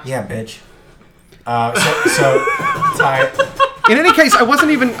think not. Yeah, bitch. So Ty. In any case, I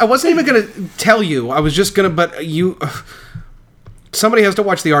wasn't even gonna tell you. I was just gonna, but you. Somebody has to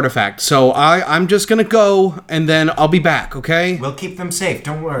watch the artifact, so I'm just gonna go, and then I'll be back. Okay? We'll keep them safe.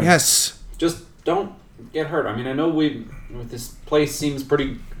 Don't worry. Yes. Just don't get hurt. I mean, I know this place seems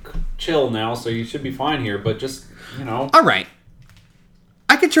pretty chill now, so you should be fine here. But just All right.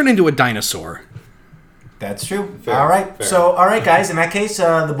 I could turn into a dinosaur. That's true. Fair, all right. fair. So, all right, guys. In that case,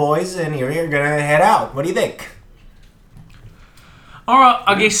 the boys and Eerie are gonna head out. What do you think? All right,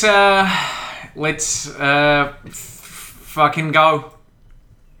 I guess let's fucking go.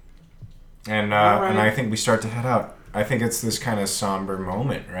 And I think we start to head out. I think it's this kind of somber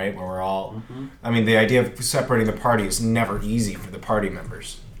moment, right, where we're all. I mean, the idea of separating the party is never easy for the party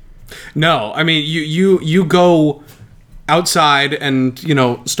members. No, I mean you go outside and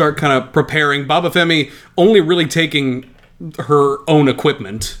start kind of preparing. Baba Femi only really taking her own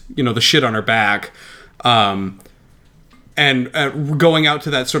equipment, the shit on her back, and going out to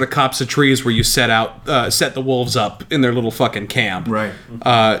that sort of copse of trees where you set the wolves up in their little fucking camp. Right.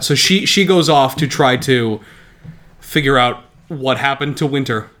 So she goes off to try to figure out what happened to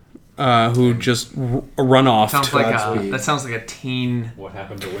Winter, who just run off. Sounds like Godspeed. that sounds like a teen what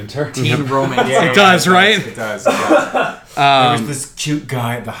happened to Winter? romance. It does, right? It does. There was this cute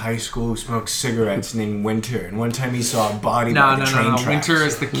guy at the high school who smoked cigarettes named Winter, and one time he saw a body by the train tracks. Winter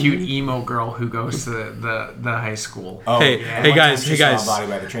is the cute emo girl who goes to the high school. Oh, Hey, yeah. hey One guys, time hey she saw guys, a body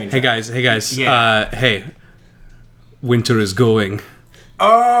by the train hey tracks. guys. Yeah. Hey, Winter is going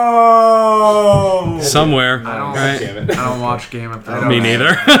Oh! somewhere. I don't, Right? Damn it. I don't watch Game of Thrones. Me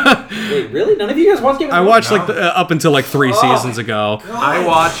neither. Wait, really? None of you guys watched Game of I Thrones? watched up until like 3 seasons ago. I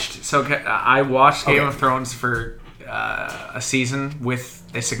watched Game of Thrones for a season with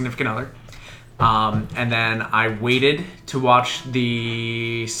a significant other. And then I waited to watch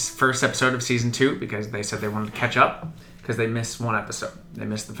the first episode of season 2 because they said they wanted to catch up because they missed one episode. They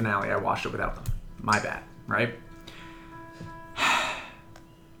missed the finale. I watched it without them. My bad, right?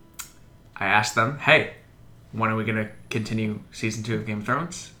 I asked them, hey, when are we going to continue season 2 of Game of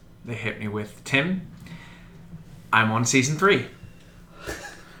Thrones? They hit me with, Tim, I'm on season 3.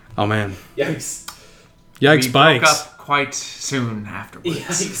 Oh man, Yikes. yikes, We broke bikes. up quite soon afterwards.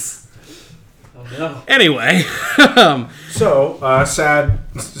 Yikes. Oh no. Anyway, So, sad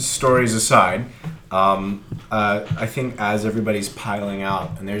stories aside, I think as everybody's piling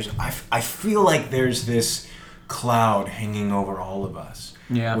out, and I feel like there's this cloud hanging over all of us.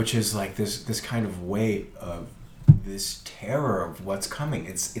 Yeah. Which is like this kind of weight of this terror of what's coming.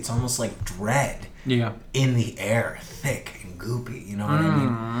 It's almost like dread Yeah. in the air, thick and goopy. You know what I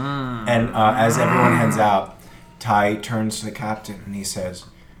mean? And as everyone heads out, Ty turns to the captain and he says,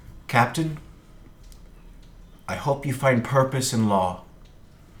 "Captain, I hope you find purpose in law."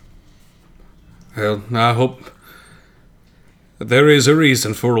 well, I hope there is a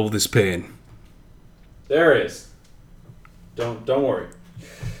reason for all this pain. There is. Don't worry.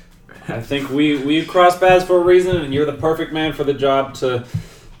 I think we crossed paths for a reason, and you're the perfect man for the job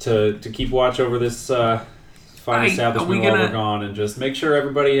to keep watch over this fine establishment while we're gone, and just make sure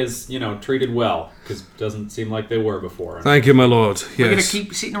everybody is treated well, because it doesn't seem like they were before. Thank you, my lord. We're gonna Yes.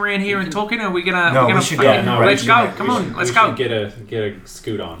 keep sitting around here and talking, or are we gonna? No, we're gonna we should fucking- go. No, let's we go. should- Come we on, should- let's We go. should get a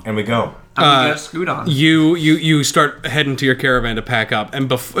scoot on. And we go. I'm gonna get a scoot on. You start heading to your caravan to pack up, and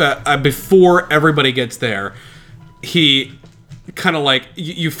before everybody gets there, he kind of like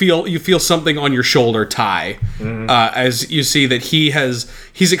you feel something on your shoulder, Ty, as you see that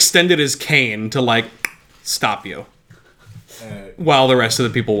he's extended his cane to like stop you, while the rest of the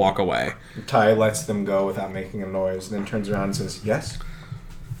people walk away. Ty lets them go without making a noise, and then turns around and says, "Yes."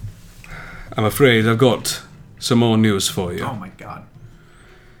 I'm afraid I've got some more news for you. Oh my god.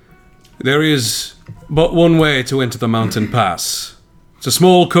 There is but one way to enter the mountain pass. It's a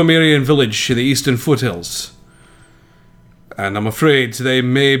small Comerian village in the eastern foothills. And I'm afraid they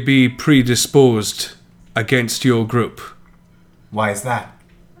may be predisposed against your group. Why is that?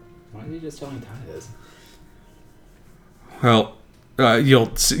 Why did you just tell me Ty this? Well,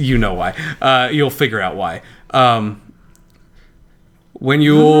 you know why. You'll figure out why. When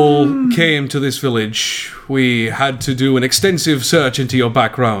you all came to this village, we had to do an extensive search into your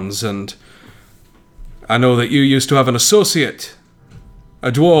backgrounds, and I know that you used to have an associate,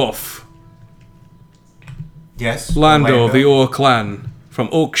 a dwarf, Yes. Lando of the Orr clan from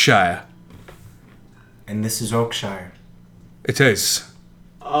Oakshire. And this is Oakshire. It is.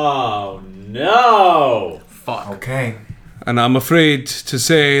 Oh no! Fuck. Okay. And I'm afraid to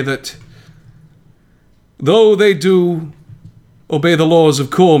say that though they do obey the laws of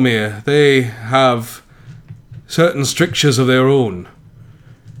Cormyr, they have certain strictures of their own.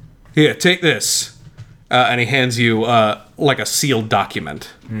 Here, take this. And he hands you like a sealed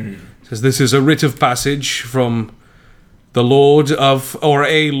document. Says this is a writ of passage from the lord of, or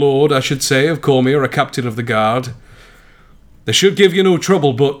a lord, I should say, of Cormyr, a captain of the guard. They should give you no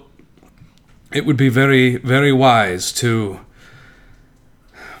trouble, but it would be very, very wise to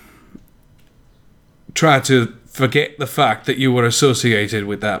try to forget the fact that you were associated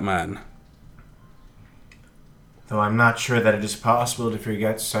with that man. Though I'm not sure that it is possible to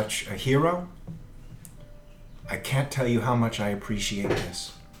forget such a hero, I can't tell you how much I appreciate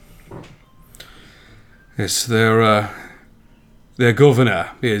this. Yes, their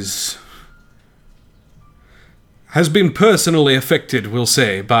governor has been personally affected, we'll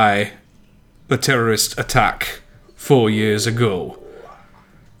say, by the terrorist attack 4 years ago.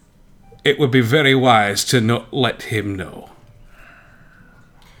 It would be very wise to not let him know.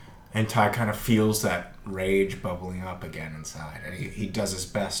 And Ty kind of feels that rage bubbling up again inside, and he does his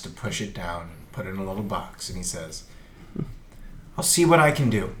best to push it down and put it in a little box, and he says, I'll see what I can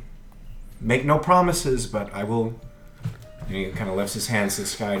do. Make no promises, but I will... And he kind of lifts his hands to the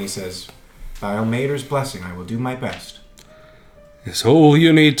sky and he says, by Almeider's blessing, I will do my best. Yes, all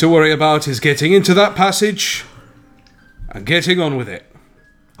you need to worry about is getting into that passage and getting on with it.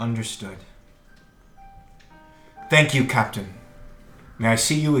 Understood. Thank you, Captain. May I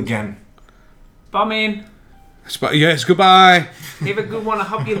see you again? Bum in. Yes, goodbye. Have a good one. I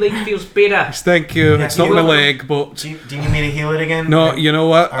hope your leg feels better. Thank you. Yeah, It's not you my will. leg, but... Do you need me to heal it again? No, you know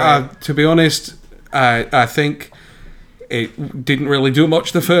what? All right. To be honest, I think it didn't really do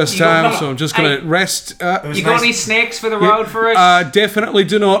much the first time, so I'm just going to rest. It was You got nice- any snacks for the road for us? Definitely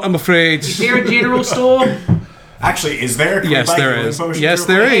do not, I'm afraid. Is there a general store? Actually, is there? Can we Yes, buy there healing is. potions Yes, real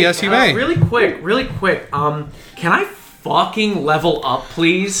there quick? is. Yes, you may. Really quick. Can I fucking level up,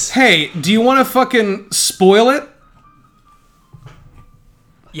 please? Hey, do you want to fucking spoil it?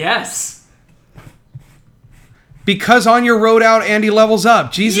 Yes. Because on your road out, Andy levels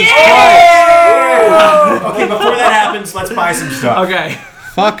up. Jesus Christ. Okay, before that happens, let's buy some stuff. Okay.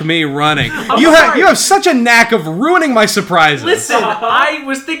 Fuck me running. sorry. You have such a knack of ruining my surprises. Listen, I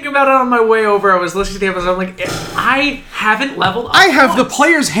was thinking about it on my way over. I was listening to the episode. I'm like, I haven't leveled up. I have the once.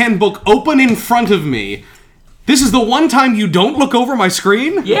 player's handbook open in front of me. This is the one time you don't look over my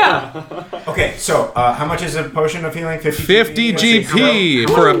screen? Yeah. Okay, so how much is a potion of healing? 50 GP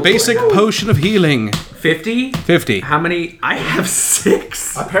for a basic potion of healing. 50? 50. How many? I have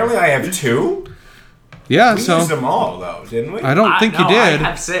 6. Apparently, I have 2. Yeah, We so used them all, though, didn't we? I don't think you I did.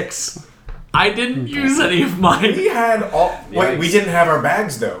 have 6. I didn't use any of mine. We had all. Wait, we Yikes. didn't have our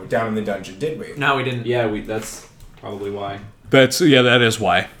bags though down in the dungeon, did we? No, we didn't. Yeah, that's probably why. That is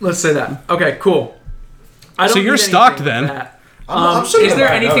why. Let's say that. Okay, cool. I don't So you're need stocked anything then. like that. I'm still Is gonna there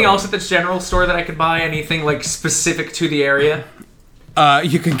buy anything another. else at this general store that I could buy? Anything like specific to the area?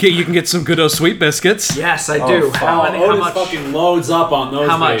 You can get some good old sweet biscuits. Yes, I do. How Otis much? fucking loads up on those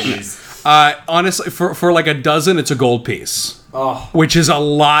How much? babies. Honestly, for like a dozen, it's a gold piece, Oh, which is a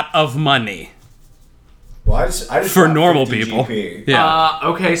lot of money Well, I just for got normal 50 people. GP. Yeah.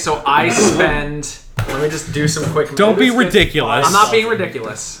 Okay, so I spend. Let me just do some quick. Don't be math. ridiculous. I'm not being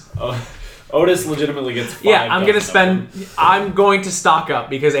ridiculous. Otis legitimately gets 5 Yeah, I'm gonna dozen of spend. them. I'm going to stock up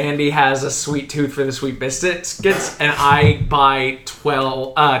because Andy has a sweet tooth for the sweet biscuits, and I buy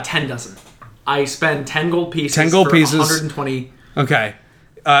 10 dozen. I spend 10 gold pieces. 10 gold for pieces. 120. Okay.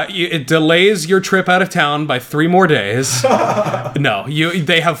 It delays your trip out of town by 3 more days. No,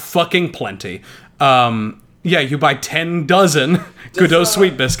 they have fucking plenty. Yeah, you buy 10 dozen Godot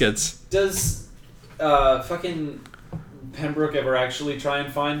sweet biscuits. Does fucking Pembroke ever actually try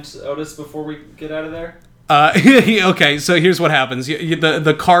and find Otis before we get out of there? Okay, so here's what happens.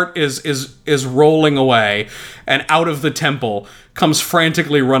 The cart is rolling away, and out of the temple comes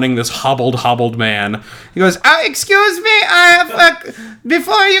frantically running this hobbled man. He goes, "Excuse me, I have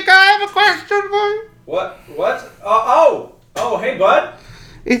before you go, I have a question for you. What? Oh, hey, bud.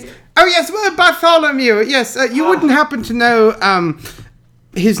 I Oh yes, well, Bartholomew. Yes, you wouldn't happen to know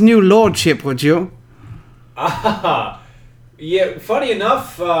his new lordship, would you? Yeah, funny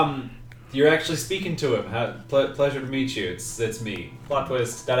enough, you're actually speaking to him. Pleasure to meet you. It's me. Plot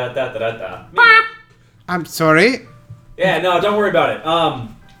twist. Da da da da da. Me. I'm sorry. Yeah, no, don't worry about it.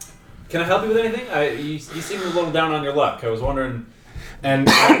 Can I help you with anything? You seem a little down on your luck. I was wondering. And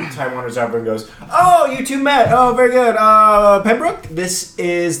Ty wanders over and goes, "Oh, you two met. Oh, very good. Pembroke, this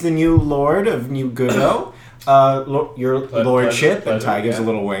is the new Lord of New Goodo. Your lordship." pleasure, and Ty gives yeah. a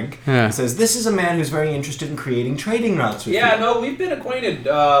little wink. Yeah. He says, "This is a man who's very interested in creating trading routes with you." Yeah, no, we've been acquainted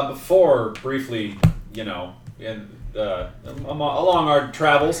before, briefly, you know, along our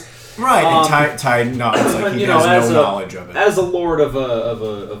travels. Right, and Ty nods like he you has know, no knowledge of it. As a lord of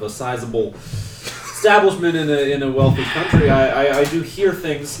a sizable establishment in a wealthy country, I do hear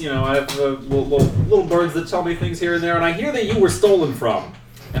things. You know, I have little birds that tell me things here and there, and I hear that you were stolen from.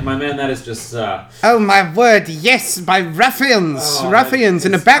 And my man, that is just. Oh my word! Yes, by ruffians, ruffians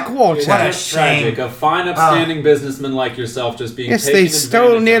in a backwater. What a It's tragic. shame. A fine, upstanding businessman like yourself just being Yes, taken they advantage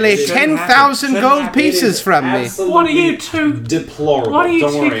stole of. nearly It is 10,000 Shouldn't gold happen. pieces from me. absolutely What are you two? Deplorable. What are you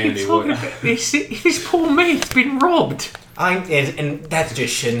Don't two worry, Andy. talking about? This poor mate's been robbed. And that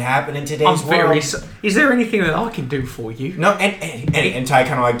just shouldn't happen in today's I'm world. very. Is there anything that I can do for you? No, and Ty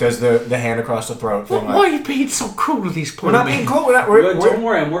kind of like does the hand across the throat thing. Why are you being so cruel to these poor We're not men? being cool. Don't Don't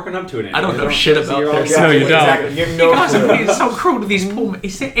worry, I'm working up to it. Andy. I don't know You shit about you're all this. good. No, you don't. Exactly. You have no You guys are clue. being so cruel to these poor men.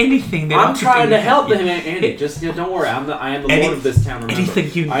 Is there anything that I I'm can trying do to help you? him, Andy. Just don't worry. I am the Andy, lord of this town. Remember.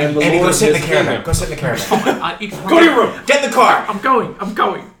 anything you I am the need. Andy, lord go of sit in the this caravan. kingdom. Go sit in the caravan. Go to your room. Get in the car. I'm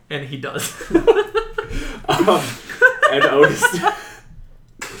going. And he does. And Otis.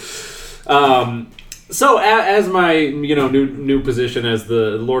 So as my new position as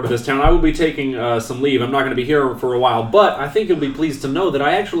the lord of this town, I will be taking some leave. I'm not going to be here for a while, but I think you'll be pleased to know that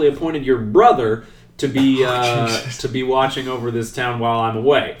I actually appointed your brother to be watching over this town while I'm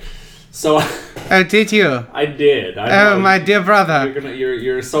away. So Oh, did you? I did. I Oh, know. my dear brother.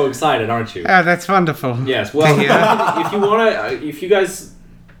 You're so excited, aren't you? Oh, that's wonderful. Yes. Well, Yeah. if you guys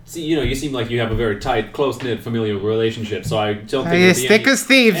see, you seem like you have a very tight, close-knit familial relationship. So I don't think Yes, there'll thick be as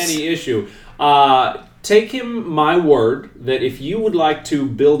thieves. any issue. Take him my word that if you would like to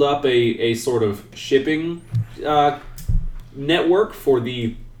build up a sort of shipping network for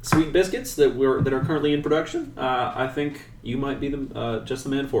the sweet biscuits that are currently in production, I think you might be just the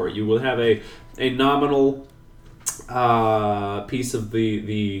man for it. You will have a nominal piece of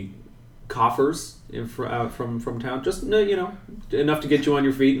the coffers from town, just enough to get you on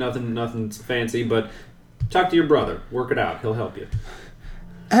your feet. Nothing fancy, but talk to your brother, work it out. He'll help you.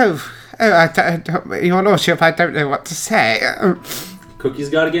 Your lordship, I don't know what to say. Cookie's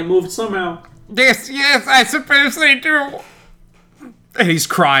got to get moved somehow. Yes, I suppose they do. And he's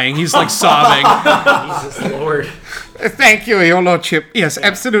crying. He's like sobbing. Jesus Lord. Thank you, your lordship. Yes,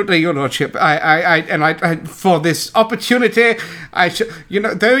 absolutely, your lordship. I for this opportunity,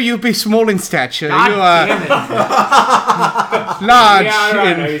 though you be small in stature, God you are damn it. large. Yeah,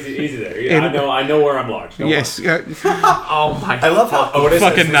 right. in- No, easy there. Yeah, I know where I'm large. Don't yes, Oh my I love how Otis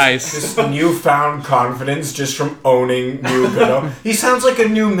Fucking has this newfound confidence just from owning New Goodo. He sounds like a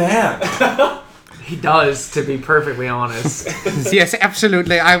new man. He does, to be perfectly honest. yes,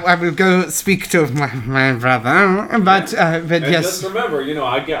 absolutely. I will go speak to my brother, but And yes. just remember,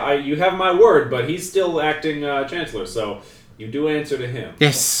 you have my word, but he's still acting chancellor, so you do answer to him.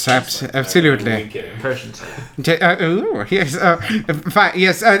 Yes, I'm absolutely. only kidding. Proficiency. Yes, fine,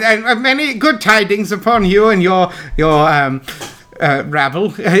 yes, and many good tidings upon you and your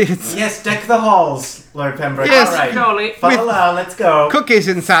rabble. It's Yes, deck the halls, Lord Pembroke. Yes. All right. Jolly. Follow, let's go. cookies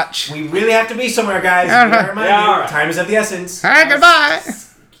and such. We really have to be somewhere, guys. All right. We remind Yeah, you, all right. time is of the essence. Hi, goodbye.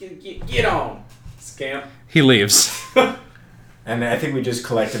 Get on, scamp. He leaves. And I think we just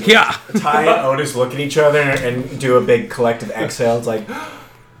collectively, Yeah. Ty and Otis look at each other and do a big collective exhale. It's like,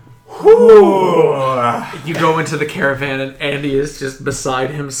 whoo. You go into the caravan and Andy is just beside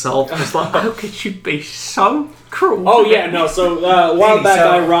himself, just like, how could you be so cruel? Oh yeah, no. So a while Andy, back, so-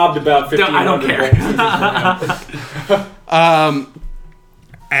 I robbed about 15. I don't care.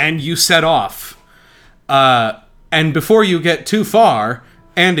 And you set off. And before you get too far,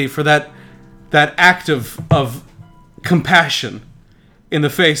 Andy, for that act of compassion in the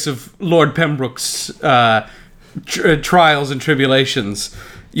face of Lord Pembroke's trials and tribulations,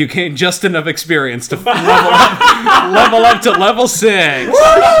 you gain just enough experience to level up to level 6.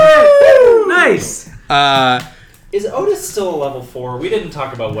 Nice. Is Otis still a level 4? We didn't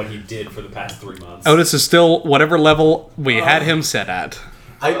talk about what he did for the past 3 months. Otis is still whatever level we had him set at.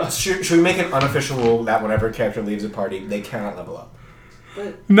 Should we make an unofficial rule that whenever a character leaves a party, they cannot level up?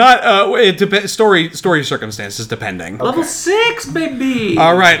 Not story circumstances depending. Level 6, baby.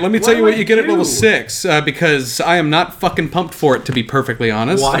 All right, let me tell you do what I you get at do? level 6 because I am not fucking pumped for it, to be perfectly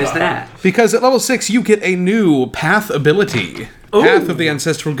honest. Why is that? Because at level 6 you get a new path ability. Path of the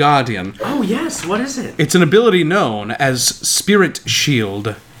Ancestral Guardian. Oh yes, what is it? It's an ability known as Spirit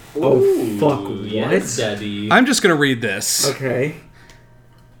Shield. Oh fuck, Yes, Daddy. I'm just going to read this. Okay.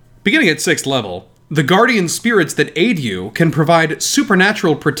 Beginning at 6th level, the guardian spirits that aid you can provide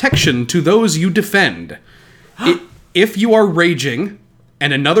supernatural protection to those you defend. If you are raging,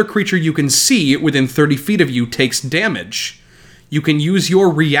 and another creature you can see within 30 feet of you takes damage, you can use your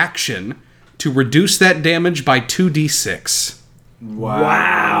reaction to reduce that damage by 2d6.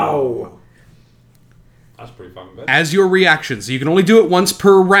 Wow. That's pretty fucking good. As your reaction, so you can only do it once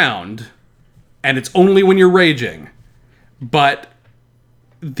per round, and it's only when you're raging. But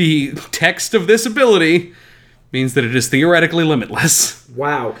the text of this ability means that it is theoretically limitless.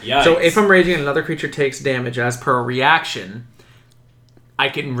 Wow. Yikes. So if I'm raging and another creature takes damage as per a reaction, I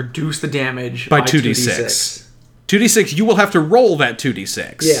can reduce the damage By 2d6. 2d6, you will have to roll that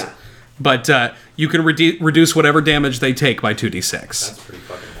 2d6. Yeah. But you can reduce whatever damage they take by 2d6. That's pretty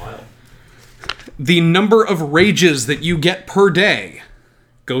fucking wild. The number of rages that you get per day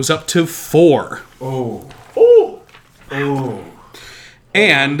goes up to 4. Oh.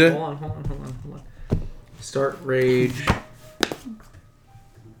 And Hold on. Start rage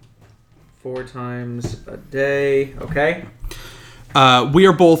 4 times a day. Okay. we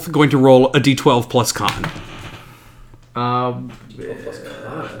are both going to roll a d12 plus con.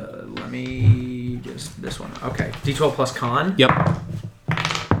 Let me just this one. Okay. D12 plus con. Yep.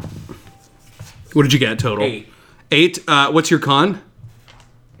 What did you get total? 8. 8. What's your con?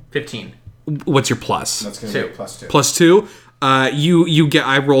 15. What's your plus? That's going to be a Two. plus 2. Plus 2. You get.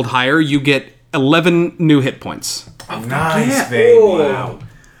 I rolled higher. You get 11 new hit points. Nice, baby. Wow.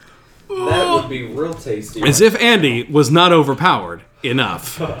 That would be real tasty. As if Andy was not overpowered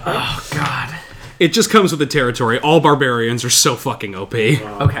enough. Oh God. It just comes with the territory. All barbarians are so fucking OP.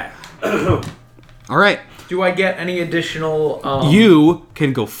 Okay. All right. Do I get any additional? You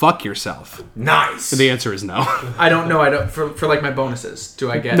can go fuck yourself. Nice. The answer is no. I don't know. I don't for like my bonuses.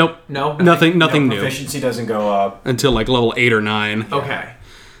 Do I get? Nope. No. Nothing No, new proficiency doesn't go up. until like level 8 or 9. Okay.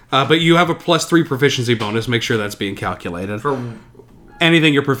 But you have a plus 3 proficiency bonus. Make sure that's being calculated. For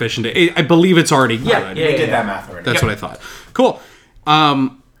Anything you're proficient in. I believe it's already good. yeah. We did that math already. That's what I thought. Cool.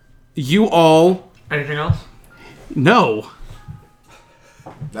 You all... Anything else? No.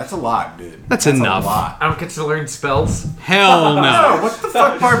 That's a lot, dude. That's a enough. lot. I don't get to learn spells. Hell no. Oh, what the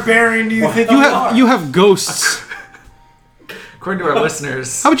fuck barbarian do you think You have ghosts. According to our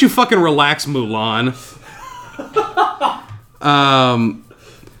listeners. How about you fucking relax, Mulan?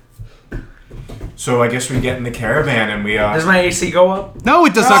 So I guess we get in the caravan and we Does my AC go up? No,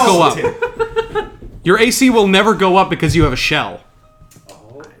 it does not go up. up. Your AC will never go up because you have a shell.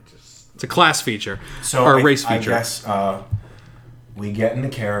 It's a class feature. So or a race I feature. guess we get in the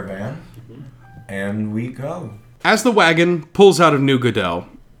caravan and we go. As the wagon pulls out of New Godot,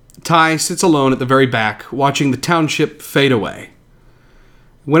 Ty sits alone at the very back, watching the township fade away.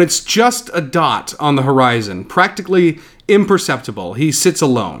 When it's just a dot on the horizon, practically imperceptible, he sits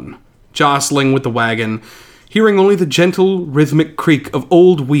alone, jostling with the wagon, hearing only the gentle, rhythmic creak of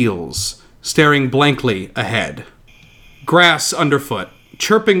old wheels, staring blankly ahead. Grass underfoot,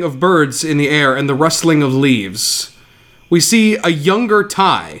 chirping of birds in the air, and the rustling of leaves. We see a younger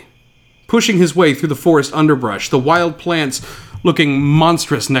Ty pushing his way through the forest underbrush, the wild plants looking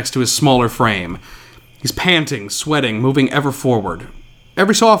monstrous next to his smaller frame. He's panting, sweating, moving ever forward.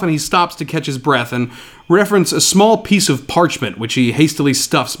 Every so often he stops to catch his breath and reference a small piece of parchment which he hastily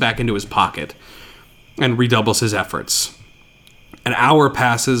stuffs back into his pocket and redoubles his efforts. An hour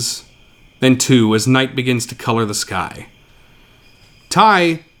passes, then 2 as night begins to color the sky.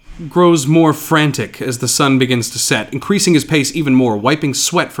 Ty grows more frantic as the sun begins to set, increasing his pace even more, wiping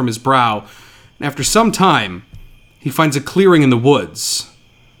sweat from his brow. And after some time, he finds a clearing in the woods.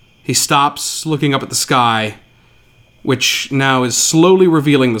 He stops, looking up at the sky, which now is slowly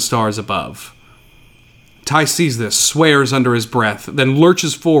revealing the stars above. Ty sees this, swears under his breath, then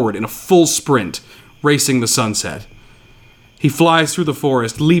lurches forward in a full sprint, racing the sunset. He flies through the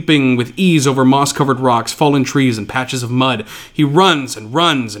forest, leaping with ease over moss-covered rocks, fallen trees, and patches of mud. He runs and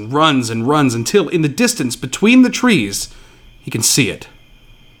runs and runs and runs until, in the distance between the trees, he can see it.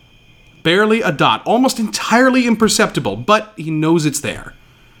 Barely a dot, almost entirely imperceptible, but he knows it's there.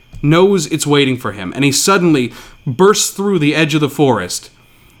 Knows it's waiting for him, and he suddenly bursts through the edge of the forest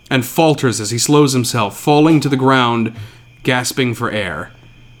and falters as he slows himself, falling to the ground, gasping for air.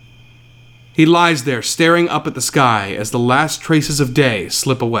 He lies there, staring up at the sky as the last traces of day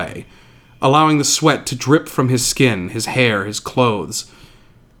slip away, allowing the sweat to drip from his skin, his hair, his clothes.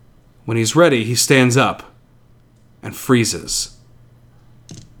 When he's ready, he stands up and freezes.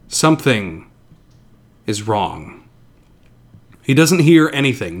 Something is wrong. He doesn't hear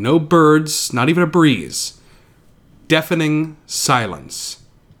anything. No birds, not even a breeze. Deafening silence.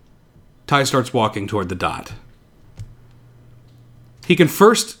 Ty starts walking toward the dot. He can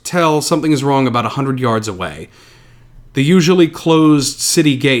first tell something is wrong about 100 yards away. The usually closed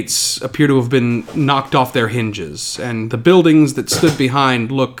city gates appear to have been knocked off their hinges, and the buildings that stood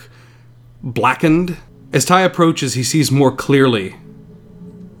behind look blackened. As Ty approaches, he sees more clearly.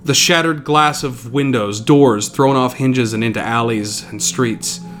 The shattered glass of windows, doors thrown off hinges and into alleys and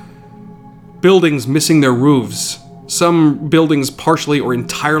streets. Buildings missing their roofs. Some buildings partially or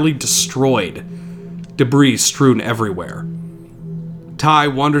entirely destroyed. Debris strewn everywhere. Ty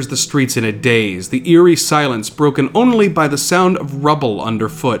wanders the streets in a daze, the eerie silence broken only by the sound of rubble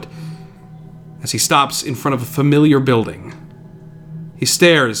underfoot, as he stops in front of a familiar building. He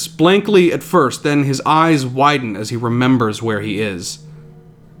stares blankly at first, then his eyes widen as he remembers where he is.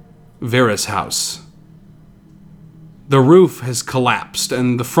 Vera's house. The roof has collapsed,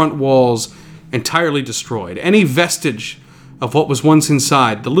 and the front walls entirely destroyed. Any vestige of what was once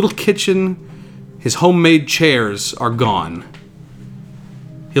inside, the little kitchen, his homemade chairs, are gone.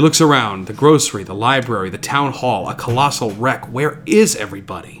 He looks around, the grocery, the library, the town hall, a colossal wreck. Where is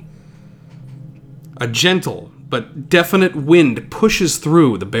everybody? A gentle but definite wind pushes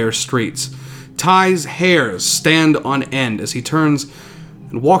through the bare streets. Ty's hairs stand on end as he turns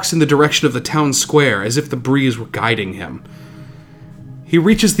and walks in the direction of the town square as if the breeze were guiding him. He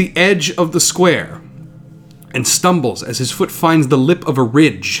reaches the edge of the square and stumbles as his foot finds the lip of a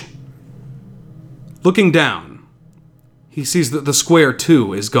ridge. Looking down, he sees that the square,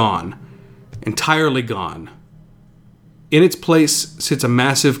 too, is gone. Entirely gone. In its place sits a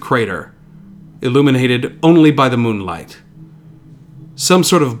massive crater, illuminated only by the moonlight. Some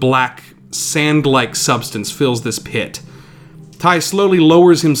sort of black, sand-like substance fills this pit. Ty slowly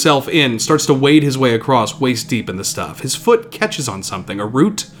lowers himself in, starts to wade his way across, waist-deep in the stuff. His foot catches on something, a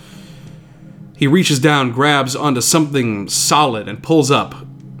root. He reaches down, grabs onto something solid, and pulls up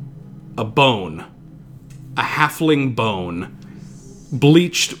a bone. A halfling bone,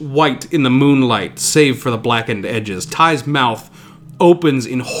 bleached white in the moonlight, save for the blackened edges. Ty's mouth opens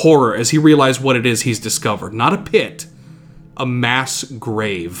in horror as he realizes what it is he's discovered. Not a pit, a mass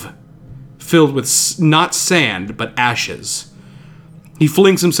grave, filled with not sand, but ashes. He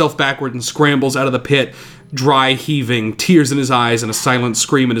flings himself backward and scrambles out of the pit, dry heaving, tears in his eyes and a silent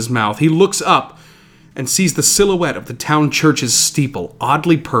scream in his mouth. He looks up and sees the silhouette of the town church's steeple,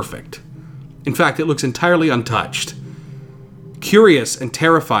 oddly perfect. In fact, it looks entirely untouched. Curious and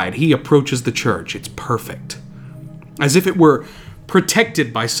terrified, he approaches the church. It's perfect. As if it were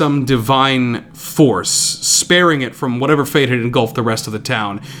protected by some divine force, sparing it from whatever fate had engulfed the rest of the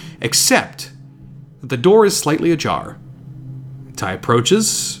town, except that the door is slightly ajar. Ty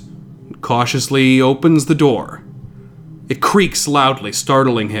approaches, cautiously opens the door. It creaks loudly,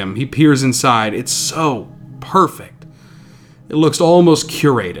 startling him. He peers inside. It's so perfect. It looks almost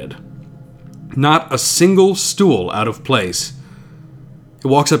curated. Not a single stool out of place. He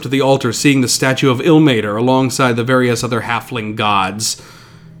walks up to the altar, seeing the statue of Ilmater alongside the various other halfling gods.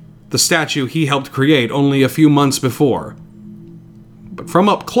 The statue he helped create only a few months before. But from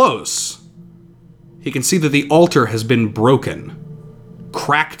up close, he can see that the altar has been broken,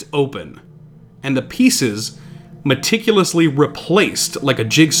 cracked open, and the pieces meticulously replaced like a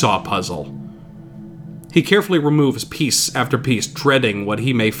jigsaw puzzle. He carefully removes piece after piece, dreading what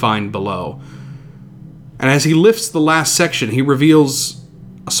he may find below. And as he lifts the last section, he reveals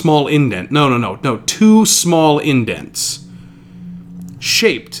a small indent. No, two small indents.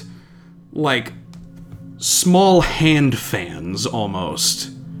 Shaped like small hand fans,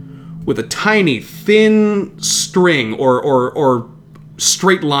 almost. With a tiny, thin string or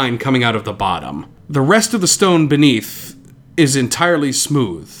straight line coming out of the bottom. The rest of the stone beneath is entirely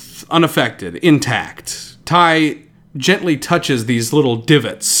smooth, unaffected, intact. Ty gently touches these little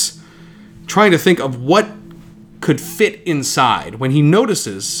divots, trying to think of what could fit inside, when he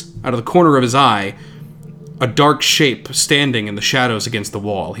notices, out of the corner of his eye, a dark shape standing in the shadows against the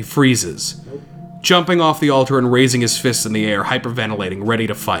wall. He freezes, jumping off the altar and raising his fists in the air, hyperventilating, ready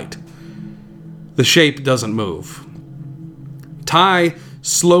to fight. The shape doesn't move. Ty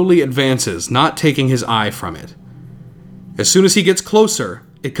slowly advances, not taking his eye from it. As soon as he gets closer,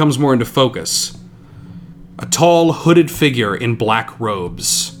 it comes more into focus. A tall, hooded figure in black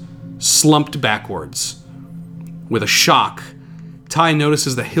robes, slumped backwards. With a shock, Ty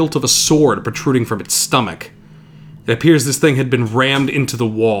notices the hilt of a sword protruding from its stomach. It appears this thing had been rammed into the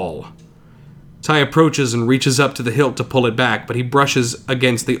wall. Ty approaches and reaches up to the hilt to pull it back, but he brushes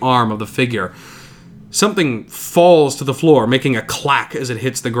against the arm of the figure. Something falls to the floor, making a clack as it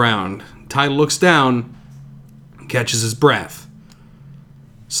hits the ground. Ty looks down, catches his breath.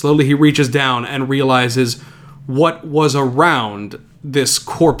 Slowly he reaches down and realizes what was around this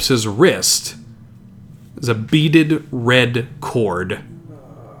corpse's wrist is a beaded red cord,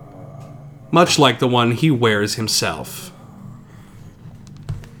 much like the one he wears himself.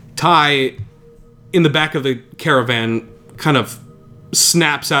 Ty, in the back of the caravan, kind of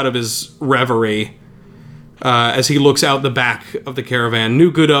snaps out of his reverie as he looks out the back of the caravan.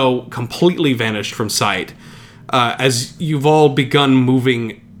 New Godot completely vanished from sight as you've all begun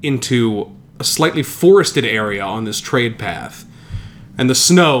moving into a slightly forested area on this trade path, and the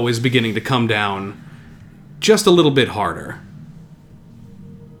snow is beginning to come down just a little bit harder.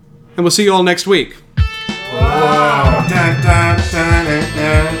 And we'll see you all next week. Dun, dun, dun, dun,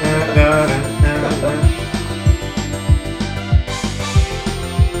 dun.